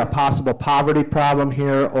maybe a possible poverty problem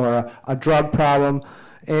here or a drug problem.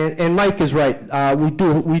 And Mike is right.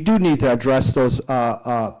 We do need to address those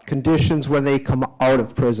conditions when they come out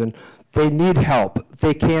of prison. They need help.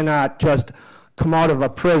 They cannot just come out of a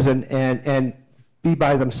prison and be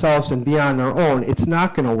by themselves and be on their own. It's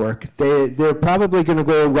not going to work. They're probably going to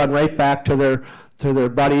go run right back to their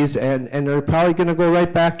buddies, and they're probably going to go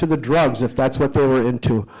right back to the drugs if that's what they were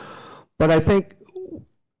into. But I think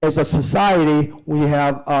as a society, we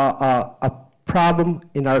have a problem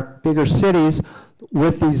in our bigger cities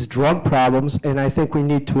with these drug problems, and I think we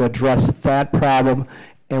need to address that problem.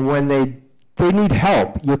 And when they need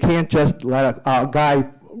help, you can't just let a guy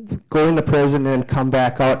go into prison and come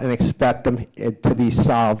back out and expect them to be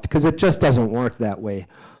solved, because it just doesn't work that way.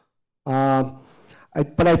 But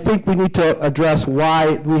I think we need to address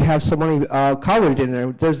why we have so many covered in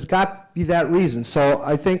there. There's got to be that reason. So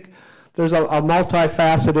I think there's a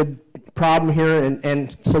multifaceted problem here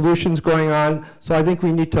and solutions going on. So I think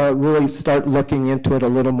we need to really start looking into it a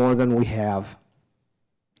little more than we have.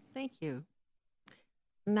 Thank you.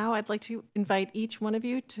 Now I'd like to invite each one of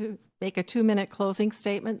you to make a 2-minute closing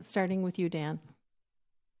statement, starting with you, Dan.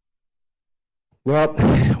 Well,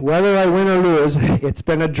 whether I win or lose, it's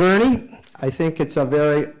been a journey. I think it's a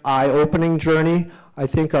very eye-opening journey. I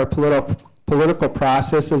think our political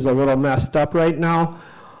process is a little messed up right now.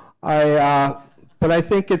 But I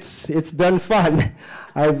think it's been fun.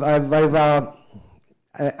 I've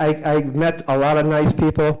met a lot of nice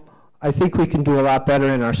people. I think we can do a lot better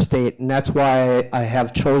in our state, and that's why I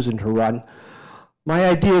have chosen to run. My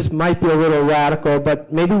ideas might be a little radical,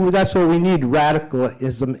 but maybe that's what we need,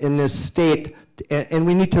 radicalism in this state, and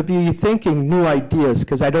we need to be thinking new ideas,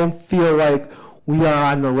 because I don't feel like we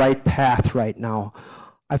are on the right path right now.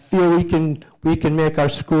 I feel we can make our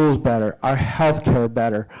schools better, our health care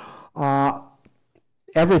better,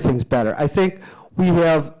 everything's better. I think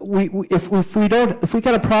if we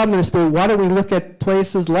got a problem in the state, why don't we look at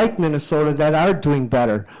places like Minnesota that are doing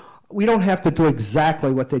better? We don't have to do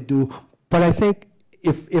exactly what they do, but I think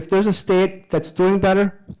if there's a state that's doing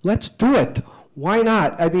better, let's do it. Why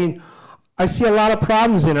not? I mean, I see a lot of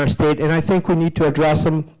problems in our state, and I think we need to address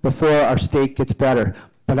them before our state gets better.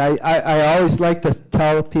 But I always like to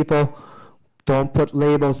tell people, don't put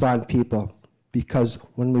labels on people, because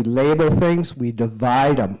when we label things, we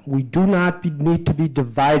divide them. We do not need to be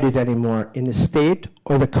divided anymore in the state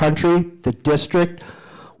or the country, the district.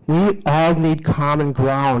 We all need common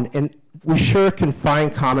ground, and we sure can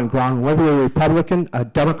find common ground, whether you're a Republican, a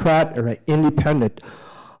Democrat, or an independent.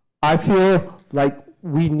 I feel like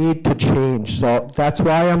we need to change, so that's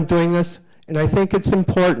why I'm doing this, and I think it's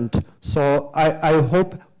important. So I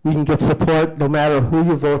hope we can get support no matter who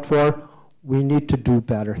you vote for. We need to do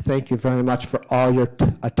better. Thank you very much for all your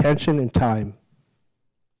attention and time.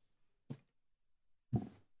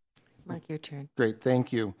 Mark, your turn. Great,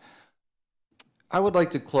 thank you. I would like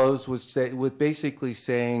to close with basically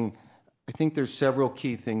saying, I think there's several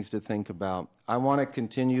key things to think about. I want to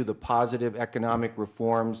continue the positive economic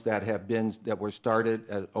reforms that were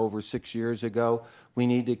started over 6 years ago. We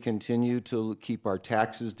need to continue to keep our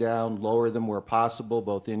taxes down, lower them where possible,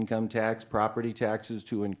 both income tax, property taxes,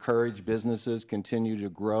 to encourage businesses continue to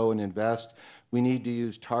grow and invest. We need to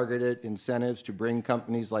use targeted incentives to bring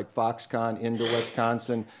companies like Foxconn into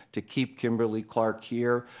Wisconsin to keep Kimberly-Clark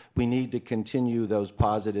here. We need to continue those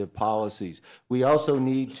positive policies. We also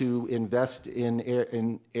need to invest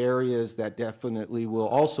in areas that definitely will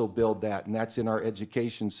also build that, and that's in our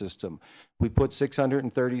education system. We put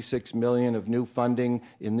 $636 million of new funding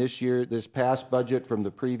in this past budget from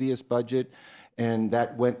the previous budget, and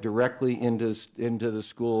that went directly into the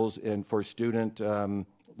schools and for student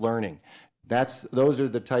learning. Those are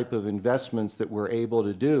the type of investments that we're able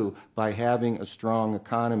to do by having a strong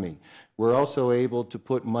economy. We're also able to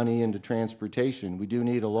put money into transportation. We do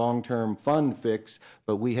need a long-term fund fix,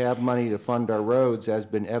 but we have money to fund our roads, as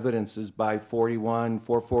been evidences by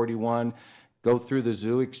 441. Go through the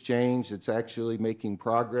zoo exchange. It's actually making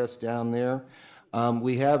progress down there.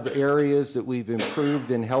 We have areas that we've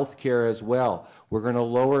improved in health care as well. We're going to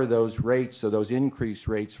lower those rates, so those increased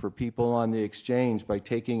rates for people on the exchange, by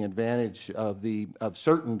taking advantage of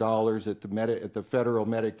certain dollars at the federal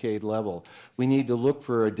Medicaid level. We need to look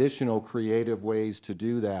for additional creative ways to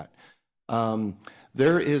do that.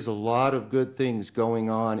 There is a lot of good things going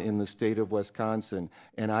on in the state of Wisconsin,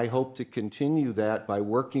 and I hope to continue that by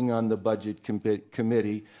working on the Budget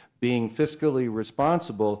Committee, being fiscally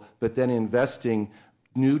responsible, but then investing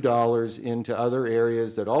new dollars into other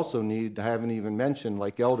areas that also I haven't even mentioned,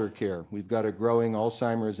 like elder care. We've got a growing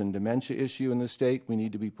Alzheimer's and dementia issue in the state. We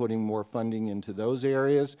need to be putting more funding into those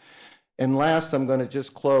areas. And last, I'm going to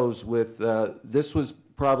just close with, this was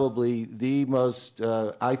probably the most,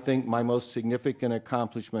 I think, my most significant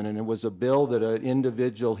accomplishment, and it was a bill that an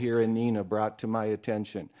individual here in Neenah brought to my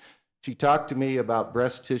attention. She talked to me about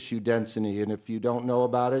breast tissue density, and if you don't know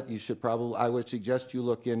about it, you should probably, I would suggest you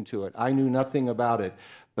look into it. I knew nothing about it,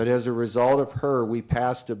 but as a result of her, we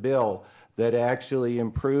passed a bill that actually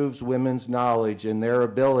improves women's knowledge and their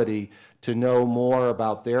ability to know more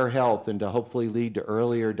about their health and to hopefully lead to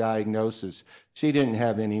earlier diagnosis. She didn't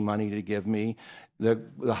have any money to give me.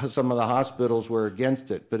 Some of the hospitals were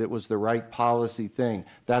against it, but it was the right policy thing.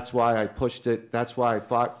 That's why I pushed it. That's why I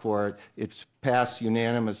fought for it. It's passed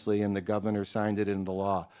unanimously, and the governor signed it into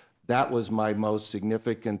law. That was my most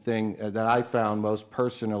significant thing that I found most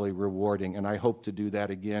personally rewarding, and I hope to do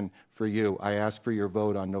that again for you. I ask for your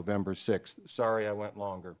vote on November 6th. Sorry I went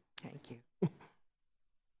longer. Thank you.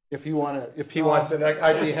 If you want to, if he wants to,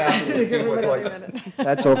 I'd be happy if he would like.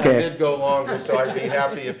 That's I okay. did go longer, so I'd be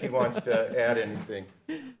happy if he wants to add anything.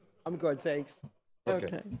 I'm good, thanks.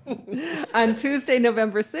 Okay. On Tuesday,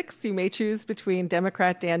 November 6th, you may choose between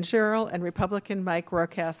Democrat Dan Sherrill and Republican Mike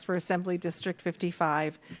Rokas for Assembly District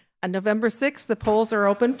 55. On November 6th, the polls are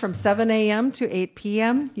open from 7 a.m. to 8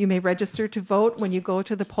 p.m. You may register to vote when you go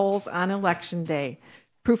to the polls on Election Day.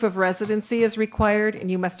 Proof of residency is required,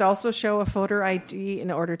 and you must also show a voter ID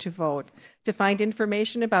in order to vote. To find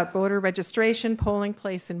information about voter registration, polling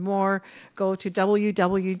place, and more, go to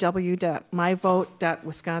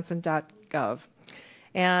www.myvote.wisconsin.gov.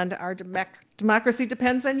 And our democracy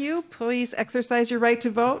depends on you. Please exercise your right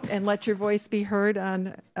to vote and let your voice be heard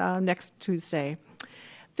on next Tuesday.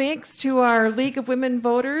 Thanks to our League of Women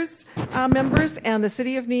Voters members and the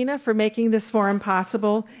City of Neenah for making this forum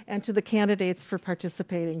possible, and to the candidates for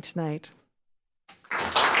participating tonight.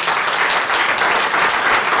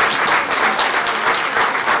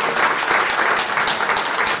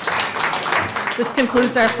 This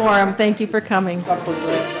concludes our forum. Thank you for coming.